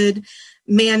you could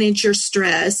manage your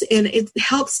stress, and it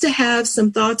helps to have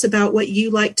some thoughts about what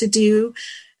you like to do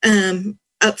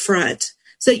up front.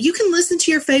 So you can listen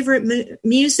to your favorite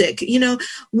music.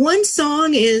 One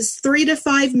song is 3 to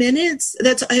 5 minutes.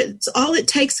 That's all it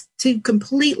takes to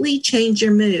completely change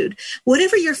your mood.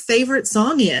 Whatever your favorite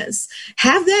song is,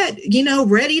 have that,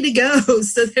 ready to go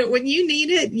so that when you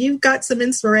need it, you've got some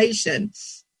inspiration.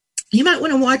 You might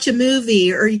want to watch a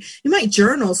movie, or you might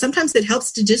journal. Sometimes it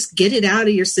helps to just get it out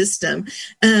of your system.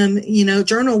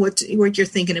 Journal what you're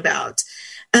thinking about.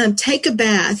 Take a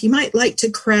bath. You might like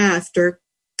to craft or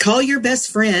call your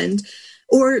best friend,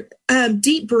 or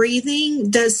deep breathing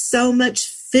does so much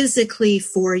physically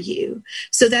for you.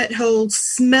 So that whole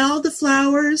smell the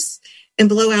flowers and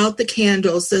blow out the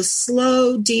candles, those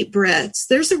slow, deep breaths.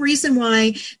 There's a reason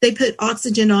why they put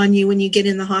oxygen on you when you get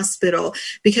in the hospital,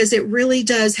 because it really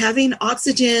does. Having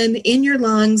oxygen in your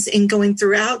lungs and going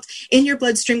throughout, in your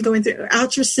bloodstream, going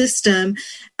throughout your system,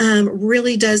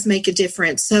 really does make a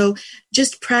difference. So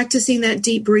just practicing that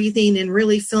deep breathing and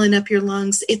really filling up your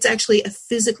lungs, it's actually a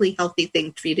physically healthy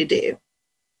thing for you to do.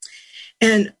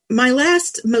 And my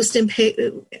last most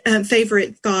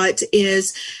favorite thought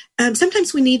is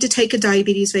sometimes we need to take a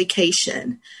diabetes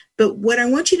vacation. But what I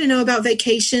want you to know about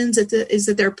vacations is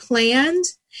that they're planned.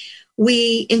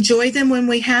 We enjoy them when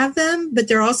we have them, but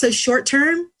they're also short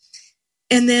term.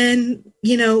 And then,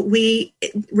 we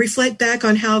reflect back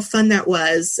on how fun that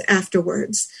was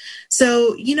afterwards.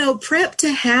 So, prep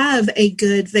to have a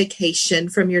good vacation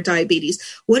from your diabetes.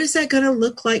 What is that going to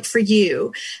look like for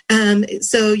you?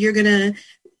 So you're going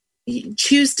to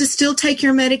choose to still take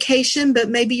your medication, but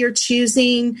maybe you're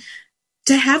choosing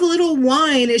to have a little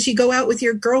wine as you go out with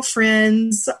your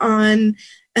girlfriends on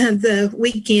the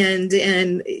weekend.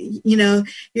 And,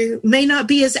 you may not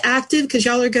be as active because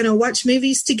y'all are going to watch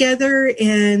movies together,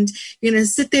 and you're going to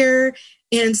sit there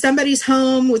in somebody's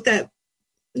home with that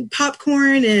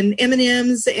popcorn and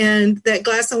M&Ms and that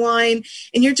glass of wine.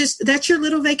 And that's your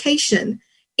little vacation.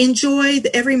 Enjoy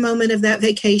every moment of that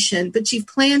vacation, but you've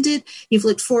planned it, you've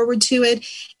looked forward to it.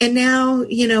 And now,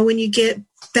 when you get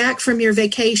back from your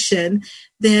vacation,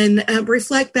 then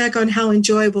reflect back on how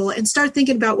enjoyable and start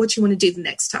thinking about what you want to do the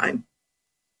next time.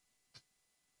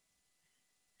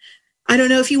 I don't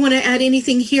know if you want to add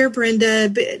anything here, Brenda,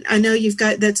 but I know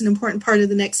that's an important part of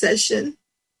the next session.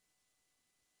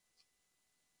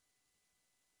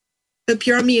 Hope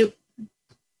you're on mute.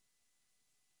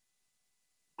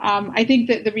 I think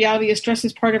that the reality is stress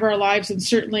is part of our lives, and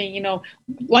certainly,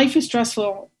 life is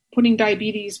stressful. Putting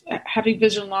diabetes, having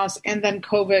vision loss, and then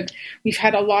COVID, we've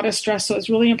had a lot of stress. So it's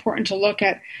really important to look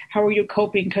at how are you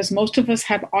coping, because most of us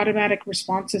have automatic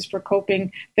responses for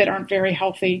coping that aren't very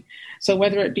healthy. So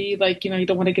whether it be like, you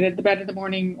don't want to get into bed in the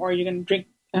morning, or you're going to drink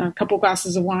a couple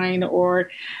glasses of wine, or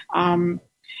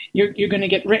you're going to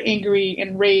get angry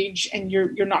and rage, and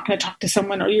you're not going to talk to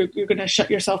someone, or you're going to shut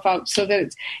yourself out. So that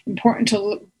it's important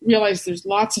to realize there's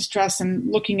lots of stress, and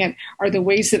looking at are the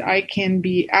ways that I can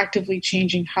be actively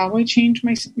changing how I change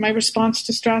my response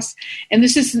to stress. And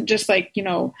this isn't just like,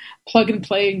 plug and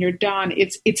play and you're done.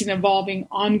 It's an evolving,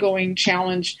 ongoing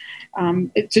challenge.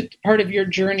 It's a part of your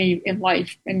journey in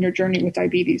life and your journey with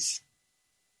diabetes.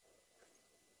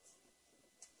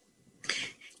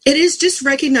 It is just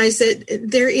recognize that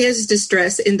there is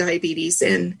distress in diabetes,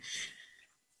 and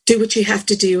do what you have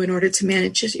to do in order to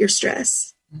manage your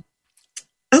stress.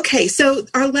 Okay, so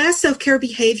our last self-care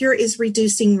behavior is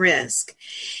reducing risk.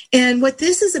 And what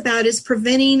this is about is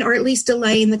preventing or at least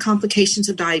delaying the complications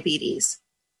of diabetes.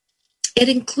 It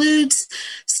includes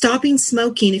stopping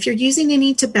smoking. If you're using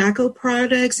any tobacco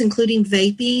products, including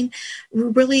vaping, we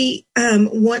really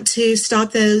want to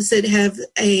stop those that have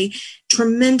a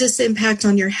tremendous impact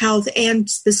on your health and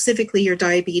specifically your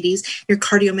diabetes, your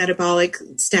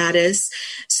cardiometabolic status.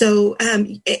 So,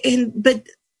 but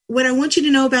what I want you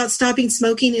to know about stopping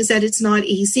smoking is that it's not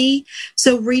easy.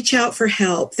 So reach out for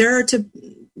help. There are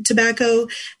tobacco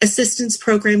assistance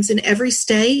programs in every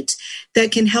state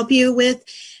that can help you with.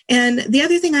 And the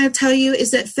other thing I'll tell you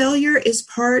is that failure is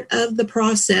part of the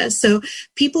process. So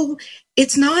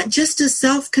it's not just a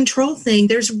self-control thing.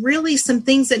 There's really some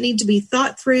things that need to be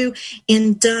thought through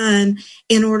and done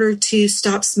in order to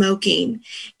stop smoking.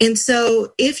 And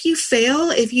so if you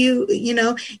fail,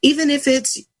 even if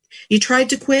it's you tried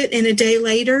to quit and a day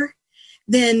later,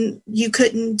 then you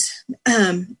couldn't,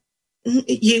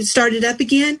 you started up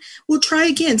again, well, try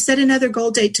again, set another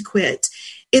goal date to quit.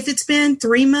 If it's been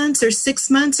 3 months or 6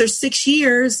 months or 6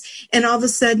 years and all of a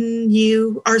sudden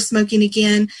you are smoking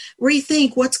again,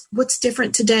 rethink what's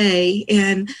different today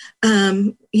and,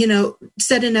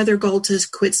 set another goal to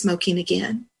quit smoking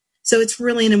again. So it's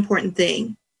really an important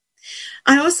thing.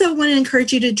 I also want to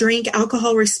encourage you to drink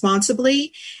alcohol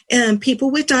responsibly.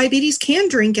 People with diabetes can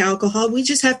drink alcohol. We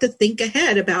just have to think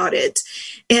ahead about it.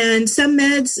 And some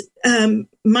meds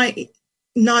might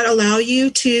not allow you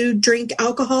to drink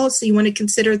alcohol, so you want to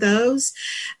consider those.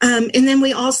 And then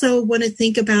we also want to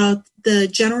think about the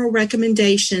general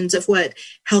recommendations of what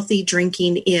healthy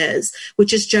drinking is,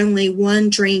 which is generally 1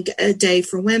 drink a day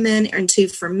for women and 2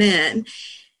 for men.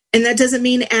 And that doesn't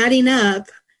mean adding up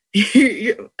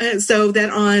so that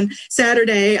on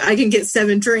Saturday I can get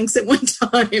 7 drinks at one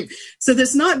time. So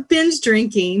that's not binge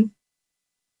drinking.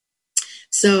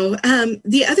 So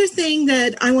the other thing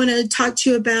that I want to talk to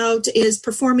you about is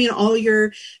performing all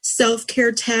your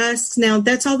self-care tasks. Now,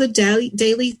 that's all the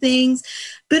daily things,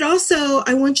 but also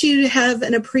I want you to have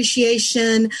an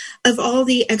appreciation of all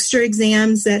the extra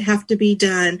exams that have to be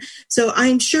done. So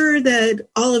I'm sure that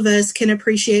all of us can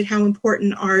appreciate how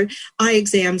important our eye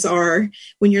exams are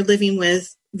when you're living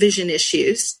with vision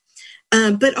issues.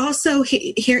 But also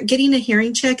getting a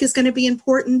hearing check is going to be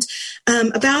important.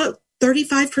 About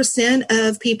 35%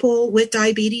 of people with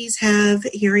diabetes have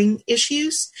hearing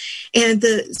issues. And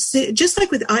just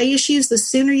like with eye issues, the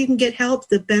sooner you can get help,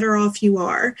 the better off you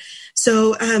are.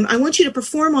 So I want you to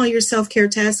perform all your self-care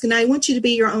tasks, and I want you to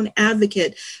be your own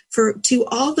advocate to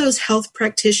all those health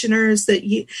practitioners that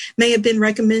you may have been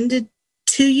recommended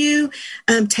to you.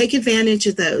 Take advantage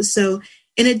of those. So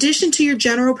in addition to your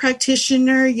general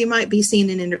practitioner, you might be seeing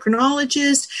an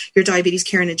endocrinologist, your diabetes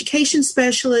care and education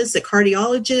specialist, a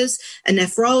cardiologist, a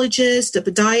nephrologist, a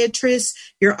podiatrist,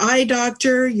 your eye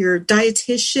doctor, your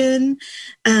dietitian,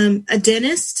 a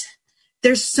dentist.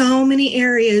 There's so many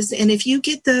areas. And if you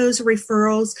get those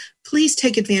referrals, please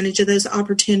take advantage of those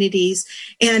opportunities.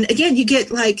 And again, you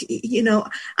get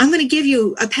I'm going to give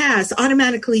you a pass.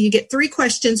 Automatically, you get 3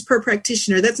 questions per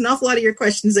practitioner. That's an awful lot of your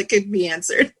questions that could be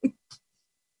answered.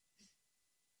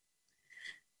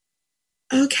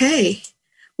 Okay.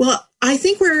 Well, I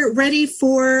think we're ready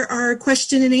for our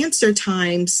question and answer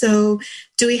time. So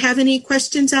do we have any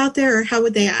questions out there, or how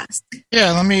would they ask?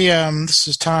 Yeah, let me, this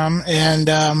is Tom, and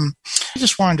I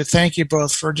just wanted to thank you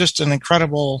both for just an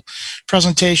incredible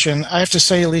presentation. I have to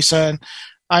say, Lisa,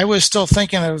 I was still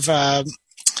thinking of, the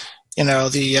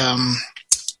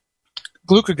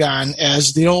glucagon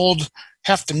as the old,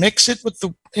 have to mix it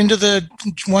into the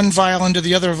one vial into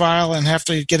the other vial and have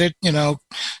to get it,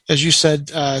 as you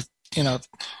said,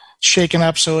 shaken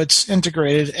up so it's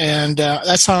integrated. And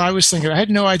that's how I was thinking. I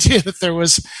had no idea that there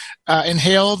was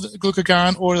inhaled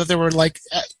glucagon, or that there were like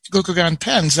glucagon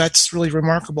pens. That's really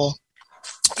remarkable.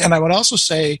 And I would also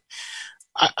say,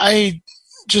 I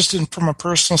just from a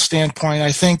personal standpoint,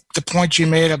 I think the point you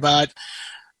made about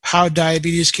how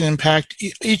diabetes can impact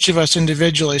each of us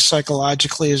individually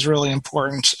psychologically is really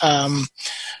important. In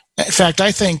fact,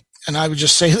 I think, and I would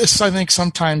just say this, I think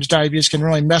sometimes diabetes can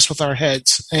really mess with our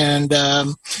heads. And,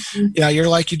 you're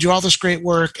like, you do all this great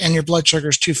work and your blood sugar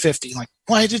is 250. Like,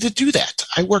 why did it do that?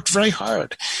 I worked very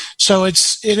hard. So I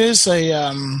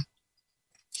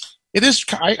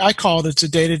call it's a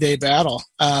day-to-day battle.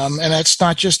 And that's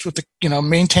not just with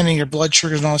maintaining your blood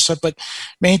sugars and all that stuff, but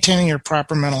maintaining your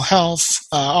proper mental health,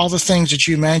 all the things that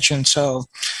you mentioned. So,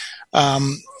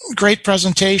 great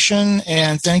presentation,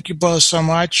 and thank you both so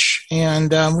much.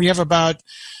 And we have about,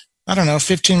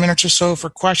 15 minutes or so for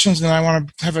questions, and I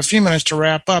want to have a few minutes to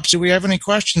wrap up. So do we have any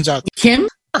questions out there? Kim?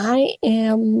 I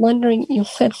am wondering, you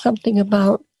said something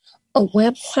about a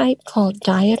website called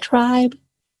Diatribe.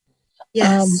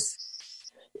 Yes.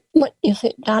 What is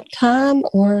it, .com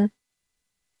or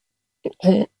is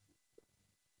it?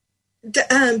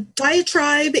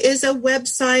 Diatribe is a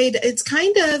website. It's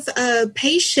kind of a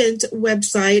patient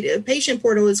website. A patient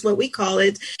portal is what we call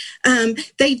it.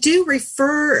 They do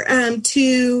refer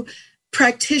to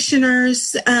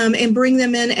practitioners and bring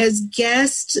them in as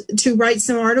guests to write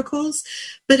some articles,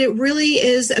 but it really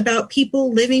is about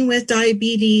people living with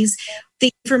diabetes,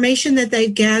 the information that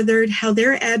they've gathered, how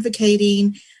they're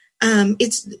advocating.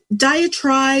 It's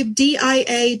Diatribe, DIATRIBE.org.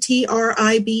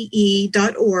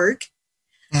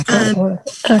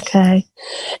 Okay.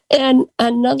 And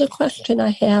another question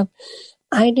I have,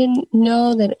 I didn't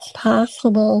know that it's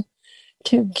possible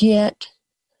to get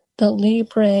the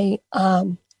Libre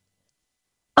on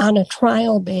a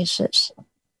trial basis.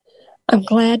 I'm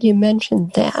glad you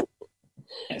mentioned that.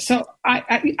 So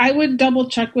I would double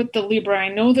check with the Libre. I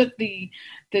know that the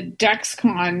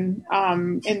Dexcom,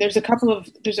 and there's a couple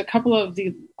of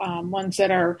the ones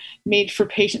that are made for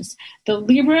patients. The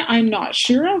Libre, I'm not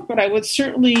sure of, but I would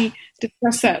certainly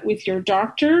discuss that with your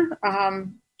doctor.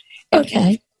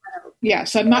 Okay.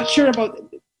 So I'm not sure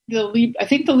about the Libre. I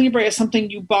think the Libre is something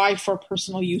you buy for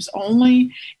personal use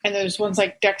only, and there's ones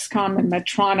like Dexcom and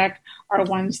Medtronic are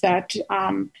ones that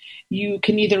you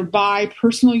can either buy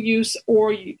personal use,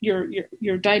 or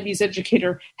your diabetes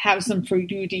educator has them for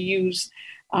you to use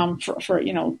for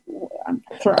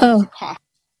cost.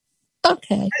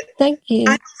 Okay, thank you.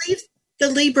 I believe the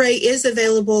Libre is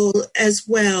available as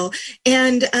well,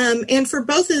 and for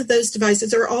both of those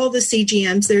devices, or all the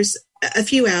CGMs, there's a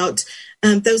few out.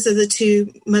 Those are the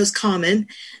two most common,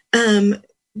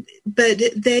 but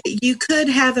you could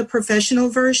have a professional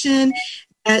version.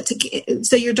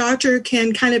 So your doctor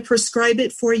can kind of prescribe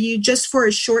it for you just for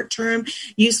a short term,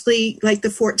 usually like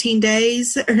the 14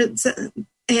 days, and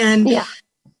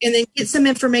then get some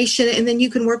information, and then you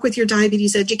can work with your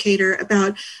diabetes educator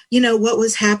about, what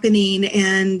was happening,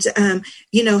 and,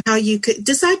 how you could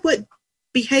decide what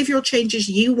behavioral changes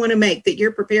you want to make, that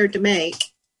you're prepared to make.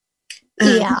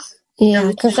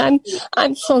 Because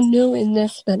I'm so new in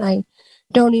this that I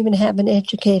don't even have an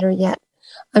educator yet.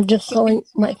 I'm just going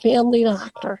my family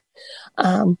doctor.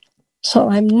 So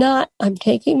I'm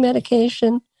taking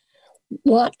medication,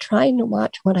 trying to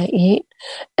watch what I eat.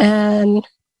 And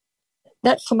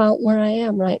that's about where I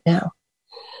am right now.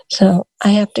 So I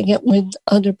have to get with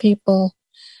other people,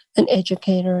 an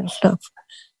educator and stuff.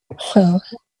 So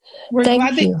we're thank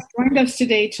glad that you. you joined us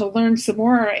today to learn some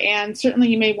more. And certainly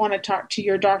you may want to talk to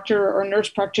your doctor or nurse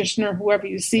practitioner, whoever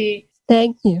you see.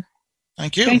 Thank you.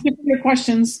 Thank you. Thank you for your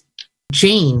questions.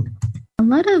 Jane. A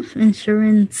lot of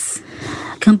insurance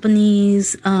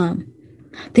companies,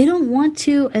 they don't want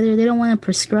to, either they don't want to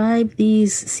prescribe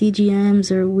these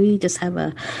CGMs, or we just have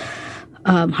a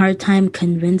hard time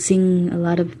convincing a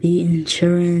lot of the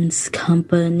insurance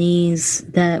companies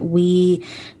that we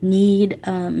need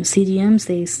CGMs.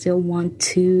 They still want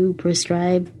to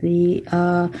prescribe the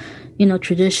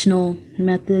traditional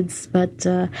methods, but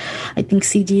I think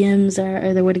CGMs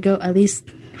are the way to go. At least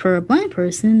for a blind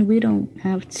person, we don't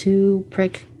have to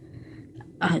prick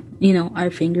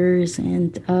our fingers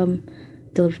and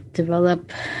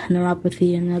develop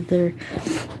neuropathy and other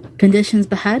conditions.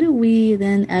 But how do we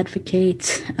then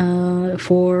advocate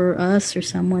for us or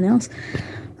someone else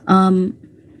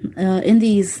in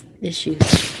these issues?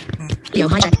 I'll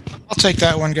take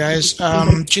that one, guys.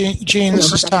 Gene,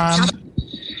 this is Tom.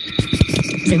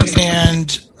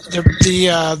 And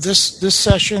this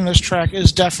session, this track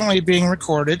is definitely being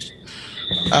recorded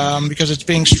because it's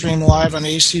being streamed live on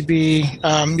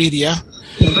ACB Media.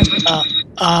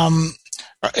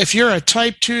 If you're a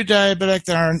type 2 diabetic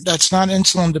that's not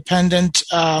insulin dependent,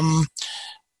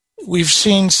 we've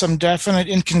seen some definite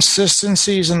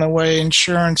inconsistencies in the way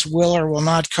insurance will or will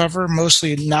not cover,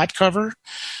 mostly not cover,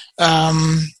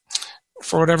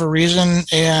 for whatever reason.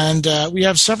 And we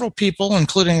have several people,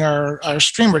 including our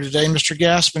streamer today, Mr.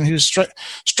 Gaspin, who's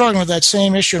struggling with that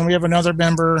same issue. And we have another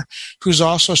member who's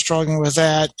also struggling with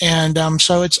that. And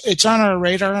so it's on our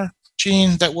radar,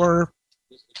 Gene, that we're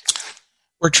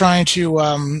trying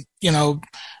to,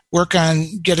 work on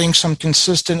getting some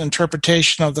consistent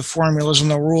interpretation of the formulas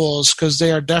and the rules, because they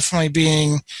are definitely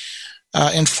being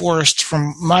enforced,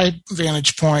 from my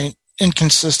vantage point,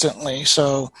 inconsistently.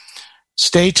 So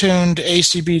stay tuned.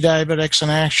 ACB Diabetics in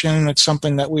Action. It's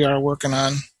something that we are working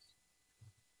on.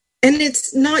 And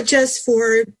it's not just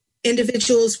for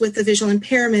individuals with a visual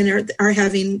impairment are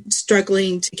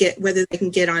struggling to get whether they can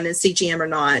get on a CGM or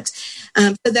not.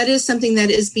 So that is something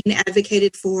that is being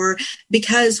advocated for,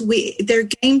 because they're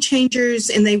game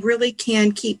changers, and they really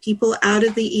can keep people out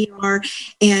of the ER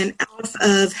and off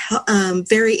of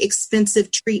very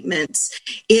expensive treatments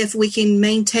if we can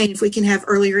have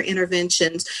earlier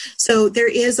interventions. So there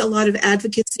is a lot of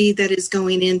advocacy that is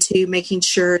going into making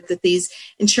sure that these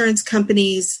insurance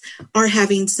companies are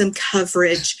having some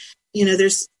coverage.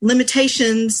 There's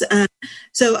limitations.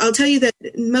 So I'll tell you that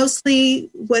mostly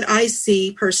what I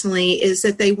see personally is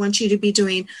that they want you to be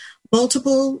doing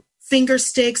multiple finger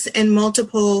sticks and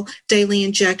multiple daily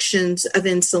injections of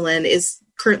insulin is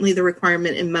currently the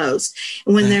requirement in most.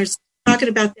 And when they're talking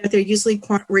about that, they're usually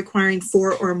requiring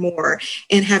 4 or more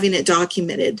and having it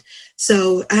documented.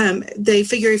 So they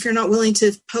figure if you're not willing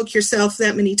to poke yourself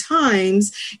that many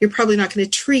times, you're probably not going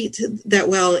to treat that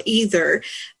well either.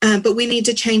 But we need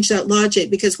to change that logic,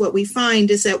 because what we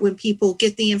find is that when people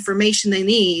get the information they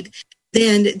need,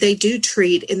 then they do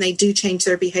treat and they do change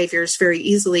their behaviors very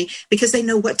easily because they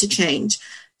know what to change.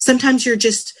 Sometimes you're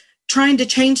just trying to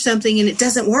change something and it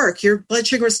doesn't work. Your blood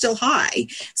sugar is still high.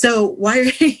 So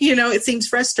why, it seems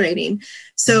frustrating.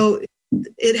 So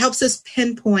it helps us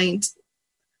pinpoint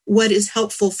what is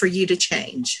helpful for you to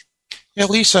change. Yeah,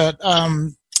 Lisa,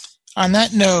 on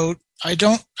that note, I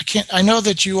know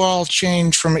that you all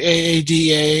changed from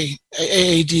AADE,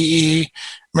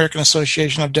 American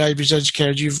Association of Diabetes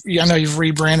Educators. I know you've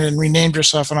rebranded and renamed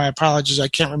yourself, and I apologize, I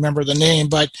can't remember the name,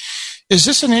 but is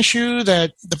this an issue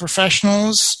that the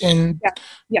professionals in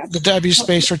the diabetes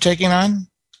space are taking on?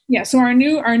 Yeah, so our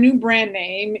new brand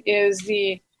name is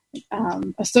the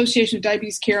Association of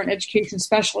Diabetes Care and Education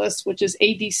Specialists, which is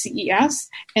ADCES,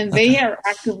 and they are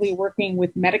actively working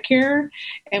with Medicare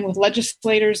and with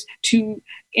legislators to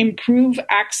improve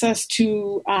access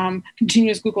to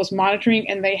continuous glucose monitoring,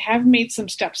 and they have made some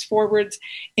steps forwards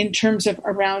in terms of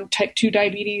around type 2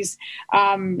 diabetes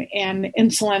and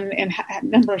insulin and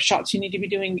number of shots you need to be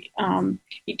doing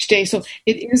each day. So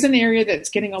it is an area that's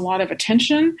getting a lot of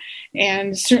attention,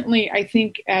 and certainly I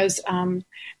think as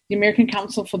the American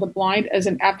Council for the Blind as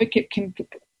an advocate can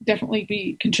definitely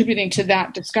be contributing to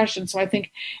that discussion. So I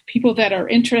think people that are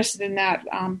interested in that,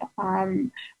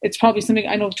 it's probably something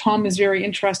I know Tom is very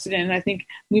interested in. And I think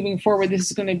moving forward, this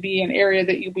is going to be an area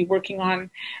that you'll be working on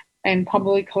and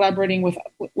probably collaborating with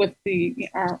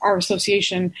our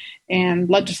association and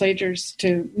legislators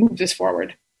to move this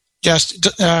forward. Yes,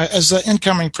 as the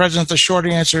incoming president, the short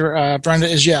answer, Brenda,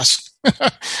 is yes.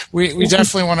 we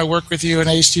definitely want to work with you and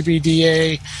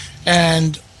ACBDA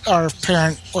and our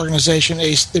parent organization,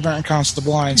 the American Council of the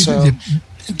Blind. So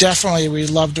definitely we'd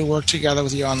love to work together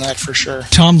with you on that for sure.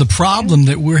 Tom, the problem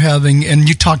that we're having, and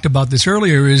you talked about this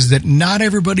earlier, is that not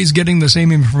everybody's getting the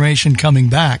same information coming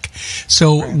back.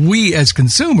 So we as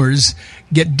consumers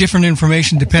get different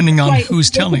information depending on who's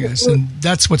telling us, and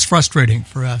that's what's frustrating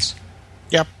for us.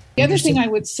 Yep. The other thing I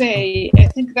would say, I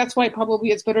think that's why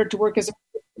probably it's better to work as a.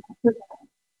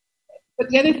 But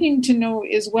the other thing to know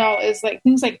as well is like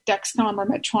things like Dexcom or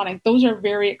Medtronic. Those are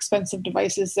very expensive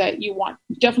devices that you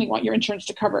definitely want your insurance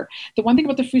to cover. The one thing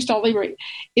about the Freestyle Libre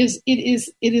is it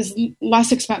is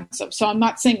less expensive. So I'm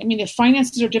not saying, I mean, if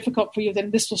finances are difficult for you, then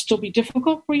this will still be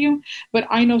difficult for you. But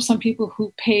I know some people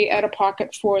who pay out of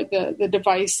pocket for the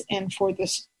device and for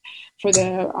the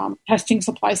testing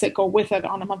supplies that go with it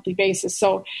on a monthly basis.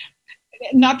 So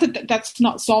not that that's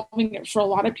not solving it for a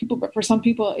lot of people, but for some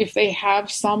people, if they have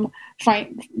some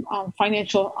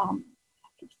financial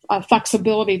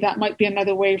flexibility, that might be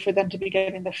another way for them to be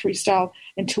getting the Freestyle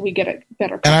until we get it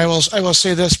better. And I will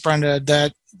say this, Brenda,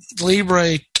 that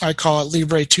Libre, I call it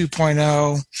Libre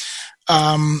 2.0,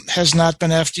 has not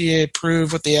been FDA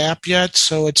approved with the app yet,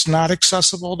 so it's not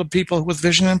accessible to people with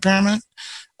vision impairment.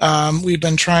 We've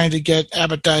been trying to get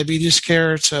Abbott Diabetes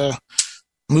Care to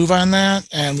move on that,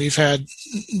 and we've had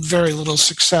very little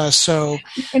success. So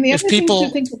and the if other people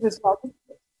thing to think of as well,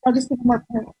 I'll just give more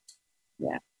points.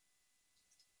 Yeah.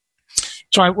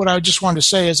 So what I just wanted to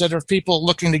say is that if people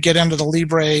looking to get into the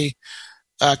Libre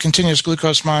continuous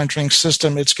glucose monitoring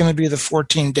system, it's going to be the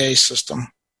 14-day system.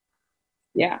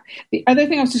 Yeah. The other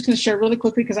thing I was just going to share really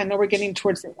quickly, because I know we're getting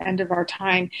towards the end of our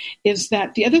time, is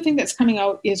that the other thing that's coming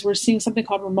out is we're seeing something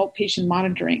called remote patient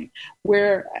monitoring,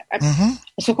 where a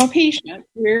so-called patient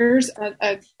wears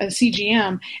a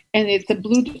CGM, and it's a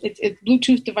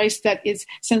Bluetooth device that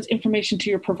sends information to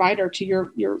your provider, to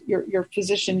your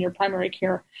physician, your primary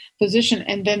care physician,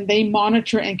 and then they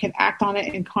monitor and can act on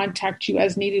it and contact you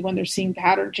as needed when they're seeing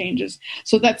pattern changes.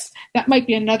 So that might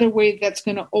be another way that's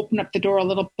going to open up the door a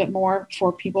little bit more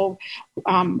for people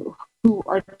who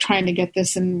are trying to get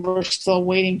this, and we're still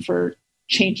waiting for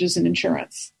changes in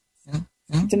insurance.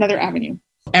 It's another avenue.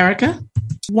 Erica?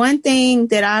 One thing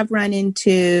that I've run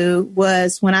into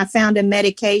was when I found a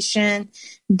medication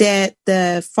that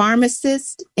the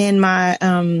pharmacist in my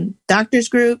doctor's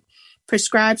group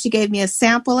prescribed. She gave me a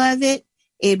sample of it.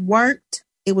 It worked.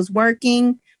 It was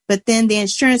working. But then my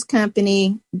insurance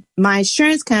company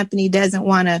doesn't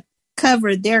want to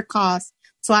cover their costs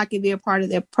so I could be a part of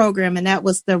their program, and that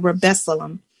was the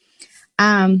Robesilum.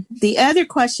 The other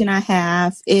question I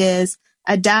have is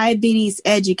a diabetes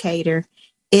educator.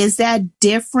 Is that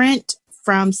different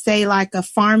from, say, like a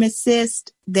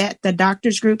pharmacist that the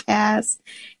doctor's group has?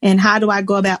 And how do I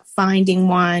go about finding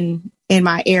one in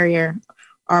my area?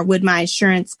 Or would my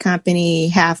insurance company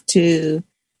have to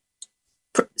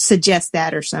suggest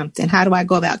that or something? How do I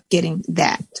go about getting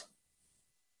that?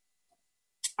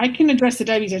 I can address the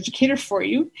diabetes educator for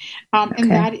you.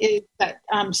 And that is that.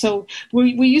 So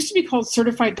we used to be called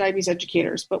certified diabetes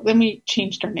educators, but then we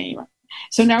changed our name.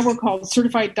 So now we're called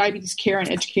certified diabetes care and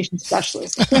education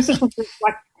specialists. It's supposed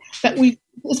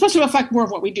to reflect more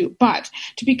of what we do. But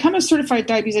to become a certified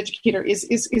diabetes educator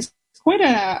is quite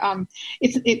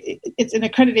it's an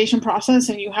accreditation process,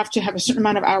 and you have to have a certain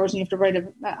amount of hours, and you have to write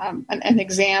an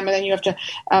exam, and then you have to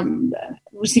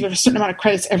receive a certain amount of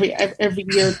credits every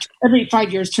year, every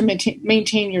 5 years to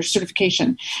maintain your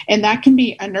certification. And that can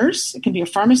be a nurse, it can be a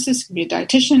pharmacist, it can be a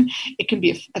dietitian, it can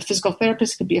be a physical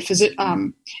therapist, it can be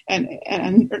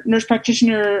a nurse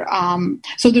practitioner.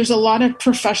 So there's a lot of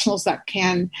professionals that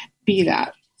can be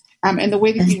that. And the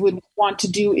way that you would want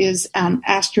to do is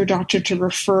ask your doctor to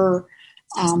refer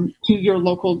to your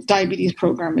local diabetes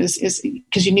program is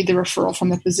because you need the referral from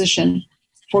the physician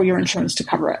for your insurance to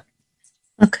cover it.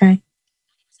 Okay.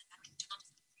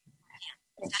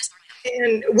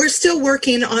 And we're still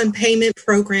working on payment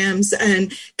programs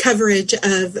and coverage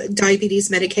of diabetes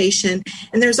medication.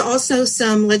 And there's also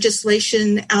some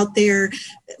legislation out there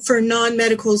for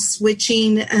non-medical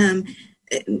switching,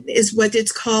 is what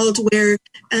it's called, where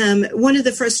one of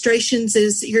the frustrations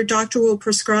is your doctor will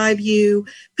prescribe you,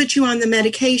 put you on the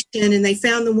medication, and they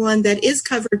found the one that is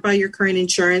covered by your current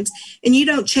insurance, and you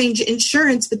don't change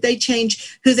insurance, but they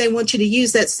change who they want you to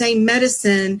use that same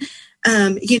medicine.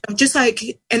 Just like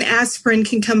an aspirin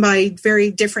can come by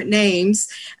very different names,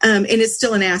 and it's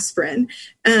still an aspirin.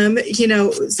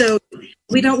 So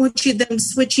we don't want them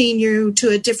switching you to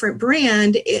a different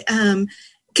brand.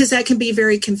 because that can be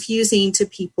very confusing to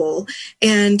people.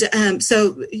 And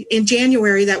so in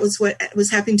January, that was what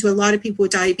was happening to a lot of people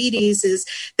with diabetes, is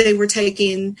they were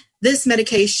taking this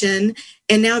medication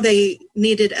and now they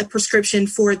needed a prescription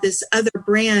for this other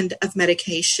brand of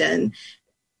medication.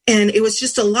 And it was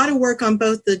just a lot of work on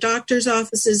both the doctor's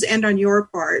offices and on your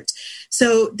part.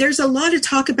 So there's a lot of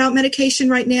talk about medication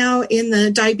right now in the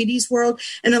diabetes world,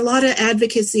 and a lot of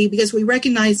advocacy, because we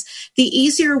recognize the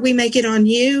easier we make it on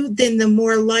you, then the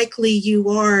more likely you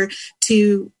are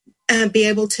to be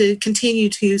able to continue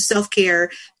to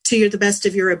self-care to the best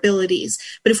of your abilities.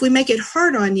 But if we make it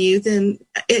hard on you, then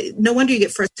no wonder you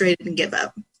get frustrated and give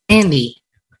up. Andy.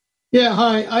 Yeah,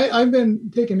 hi. I've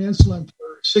been taking insulin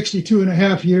for 62 and a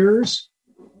half years.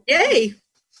 Yay.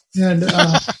 And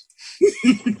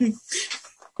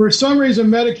for some reason,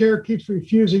 Medicare keeps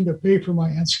refusing to pay for my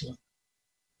insulin.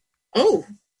 Oh.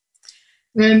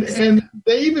 And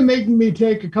they even made me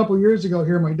take, a couple of years ago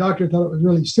here, my doctor thought it was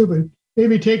really stupid, made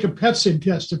me take a PepSid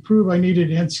test to prove I needed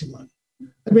insulin.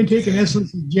 I've been taking insulin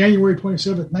since January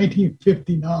 27th,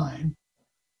 1959.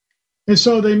 And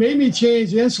so they made me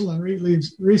change insulin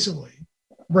recently,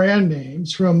 brand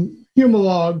names, from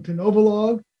Humalog to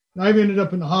Novolog. And I've ended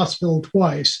up in the hospital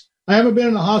twice. I haven't been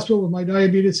in the hospital with my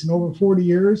diabetes in over 40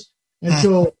 years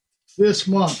until this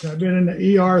month. I've been in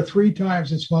the ER 3 times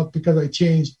this month because I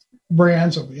changed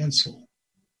brands of insulin.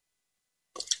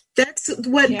 That's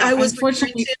what I was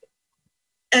referring to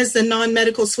as the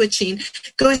non-medical switching.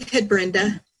 Go ahead,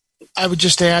 Brenda. I would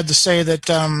just add to say that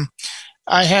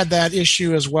I had that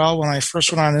issue as well when I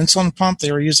first went on an insulin pump.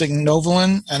 They were using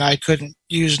Novolin, and I couldn't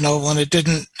use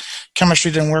Novolin.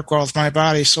 Chemistry didn't work well with my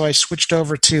body, so I switched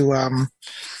over to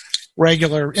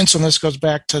regular insulin. This goes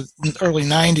back to the early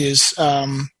 90s,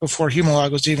 before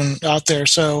Humalog was even out there.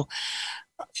 So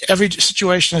every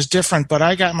situation is different, but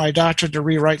I got my doctor to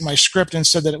rewrite my script and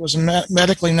said that it was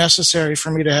medically necessary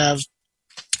for me to have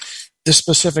this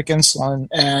specific insulin,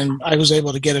 and I was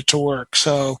able to get it to work.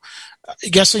 So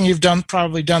guessing you've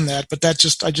probably done that, but I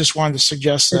just wanted to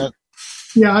suggest that.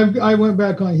 Yeah, I went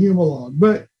back on Humalog,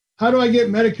 but how do I get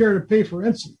Medicare to pay for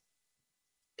insulin?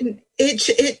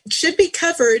 It should be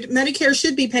covered. Medicare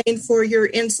should be paying for your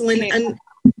insulin.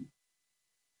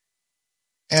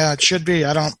 Yeah, it should be.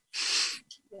 I don't.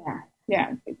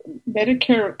 Yeah.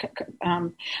 Medicare.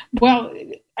 Well,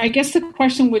 I guess the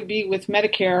question would be with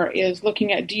Medicare is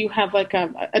looking at, do you have like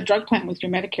a drug plan with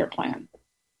your Medicare plan?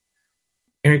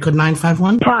 Area code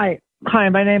 951. Hi,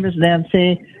 my name is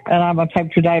Nancy, and I'm a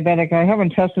type 2 diabetic. I haven't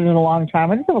tested in a long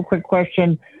time. I just have a quick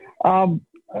question.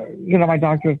 My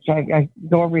doctor, I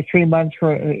go every 3 months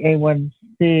for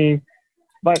A1C,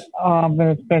 but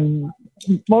it's been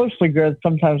mostly good.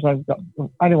 Sometimes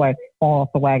fall off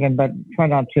the wagon, but try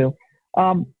not to.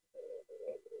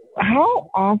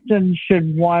 How often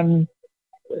should one,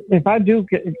 if I do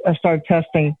start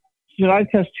testing, should I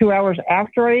test 2 hours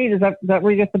after I eat? Is that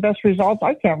where you get the best results?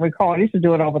 I can't recall. I used to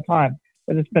do it all the time,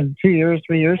 but it's been 2 years,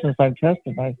 3 years since I've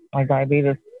tested my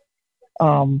diabetes. Go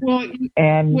on.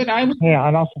 I'm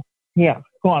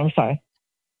sorry.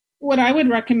 What I would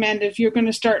recommend, if you're going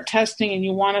to start testing and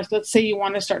let's say you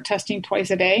want to start testing twice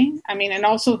a day.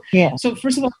 So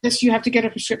first of all, you have to get a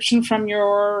prescription from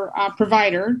your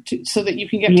provider so that you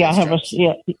can get. I have a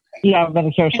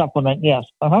Medicare supplement. Yes.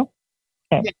 Okay.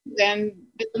 Then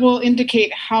it will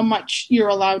indicate how much you're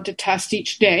allowed to test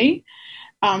each day.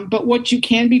 But what you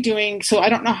can be doing, so I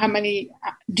don't know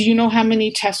do you know how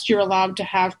many tests you're allowed to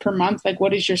have per month? Like,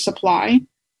 what is your supply?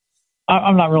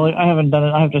 I'm not really, I haven't done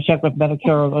it. I have to check with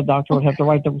Medicare, or the doctor would have to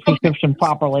write the prescription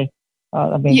properly.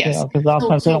 Because a lot of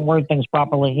times they don't word things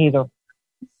properly either.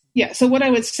 Yeah, so what I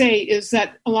would say is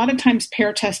that a lot of times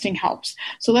pair testing helps.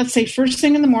 So let's say first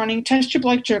thing in the morning, test your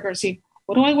blood sugar, see,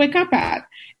 what do I wake up at?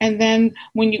 And then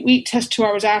when you eat, test 2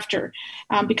 hours after.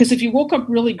 Because if you woke up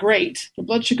really great, the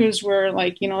blood sugars were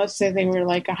let's say they were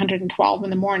like 112 in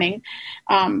the morning,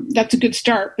 that's a good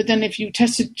start. But then if you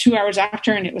tested 2 hours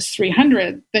after and it was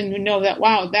 300, then you know that,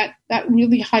 wow, that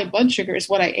really high blood sugar is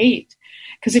what I ate.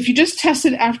 Because if you just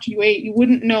tested after you ate, you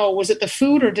wouldn't know, was it the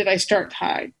food or did I start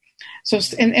high? So,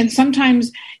 and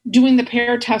sometimes doing the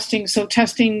pair testing, so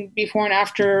testing before and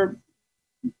after,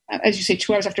 as you say,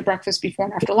 2 hours after breakfast, before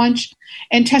and after lunch,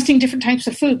 and testing different types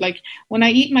of food. Like when I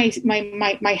eat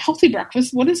my healthy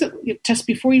breakfast, what is it? You test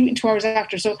before you eat and 2 hours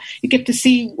after. So you get to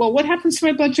see, well, what happens to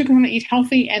my blood sugar when I eat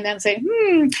healthy? And then say,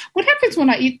 what happens when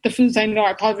I eat the foods I know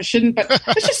I probably shouldn't, but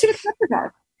let's just see what the numbers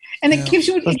are. And it gives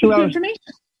you information.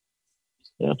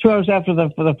 Yeah, 2 hours after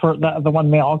the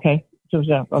one meal. Okay.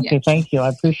 Okay. Yes. Thank you. I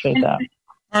appreciate that.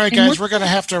 All right, guys, we're going to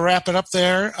have to wrap it up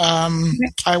there.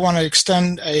 I want to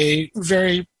extend a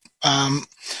very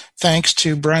thanks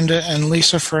to Brenda and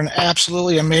Lisa for an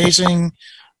absolutely amazing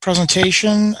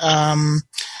presentation.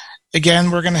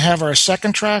 Again, we're going to have our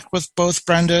second track with both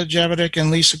Brenda Javidic and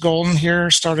Lisa Golden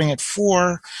here starting at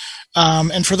 4.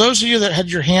 And for those of you that had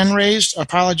your hand raised, I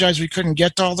apologize we couldn't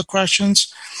get to all the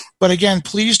questions. But again,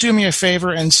 please do me a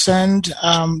favor and send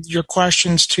your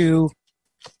questions to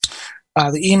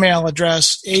the email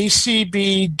address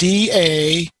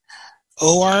acbdaorg,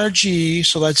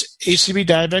 so that's ACB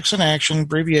Diabetics in Action,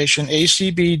 abbreviation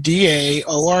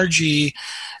acbdaorg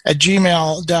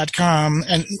 @gmail.com,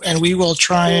 and we will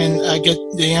try and get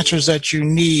the answers that you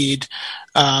need.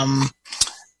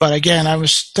 But again,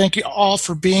 thank you all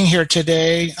for being here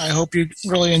today. I hope you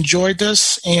really enjoyed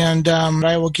this, and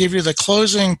I will give you the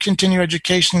closing continuing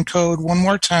education code one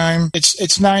more time.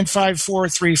 It's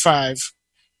 95435.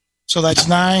 So that's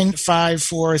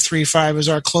 95435 is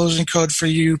our closing code for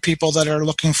you people that are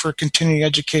looking for continuing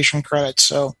education credits.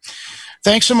 So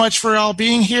thanks so much for all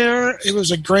being here. It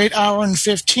was a great hour and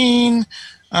 15.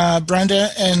 Brenda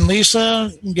and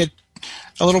Lisa, get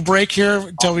a little break here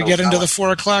until we get into the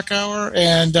 4 o'clock hour,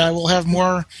 and we'll have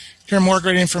hear more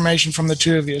great information from the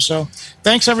two of you. So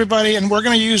thanks, everybody, and we're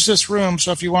going to use this room,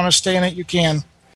 so if you want to stay in it, you can.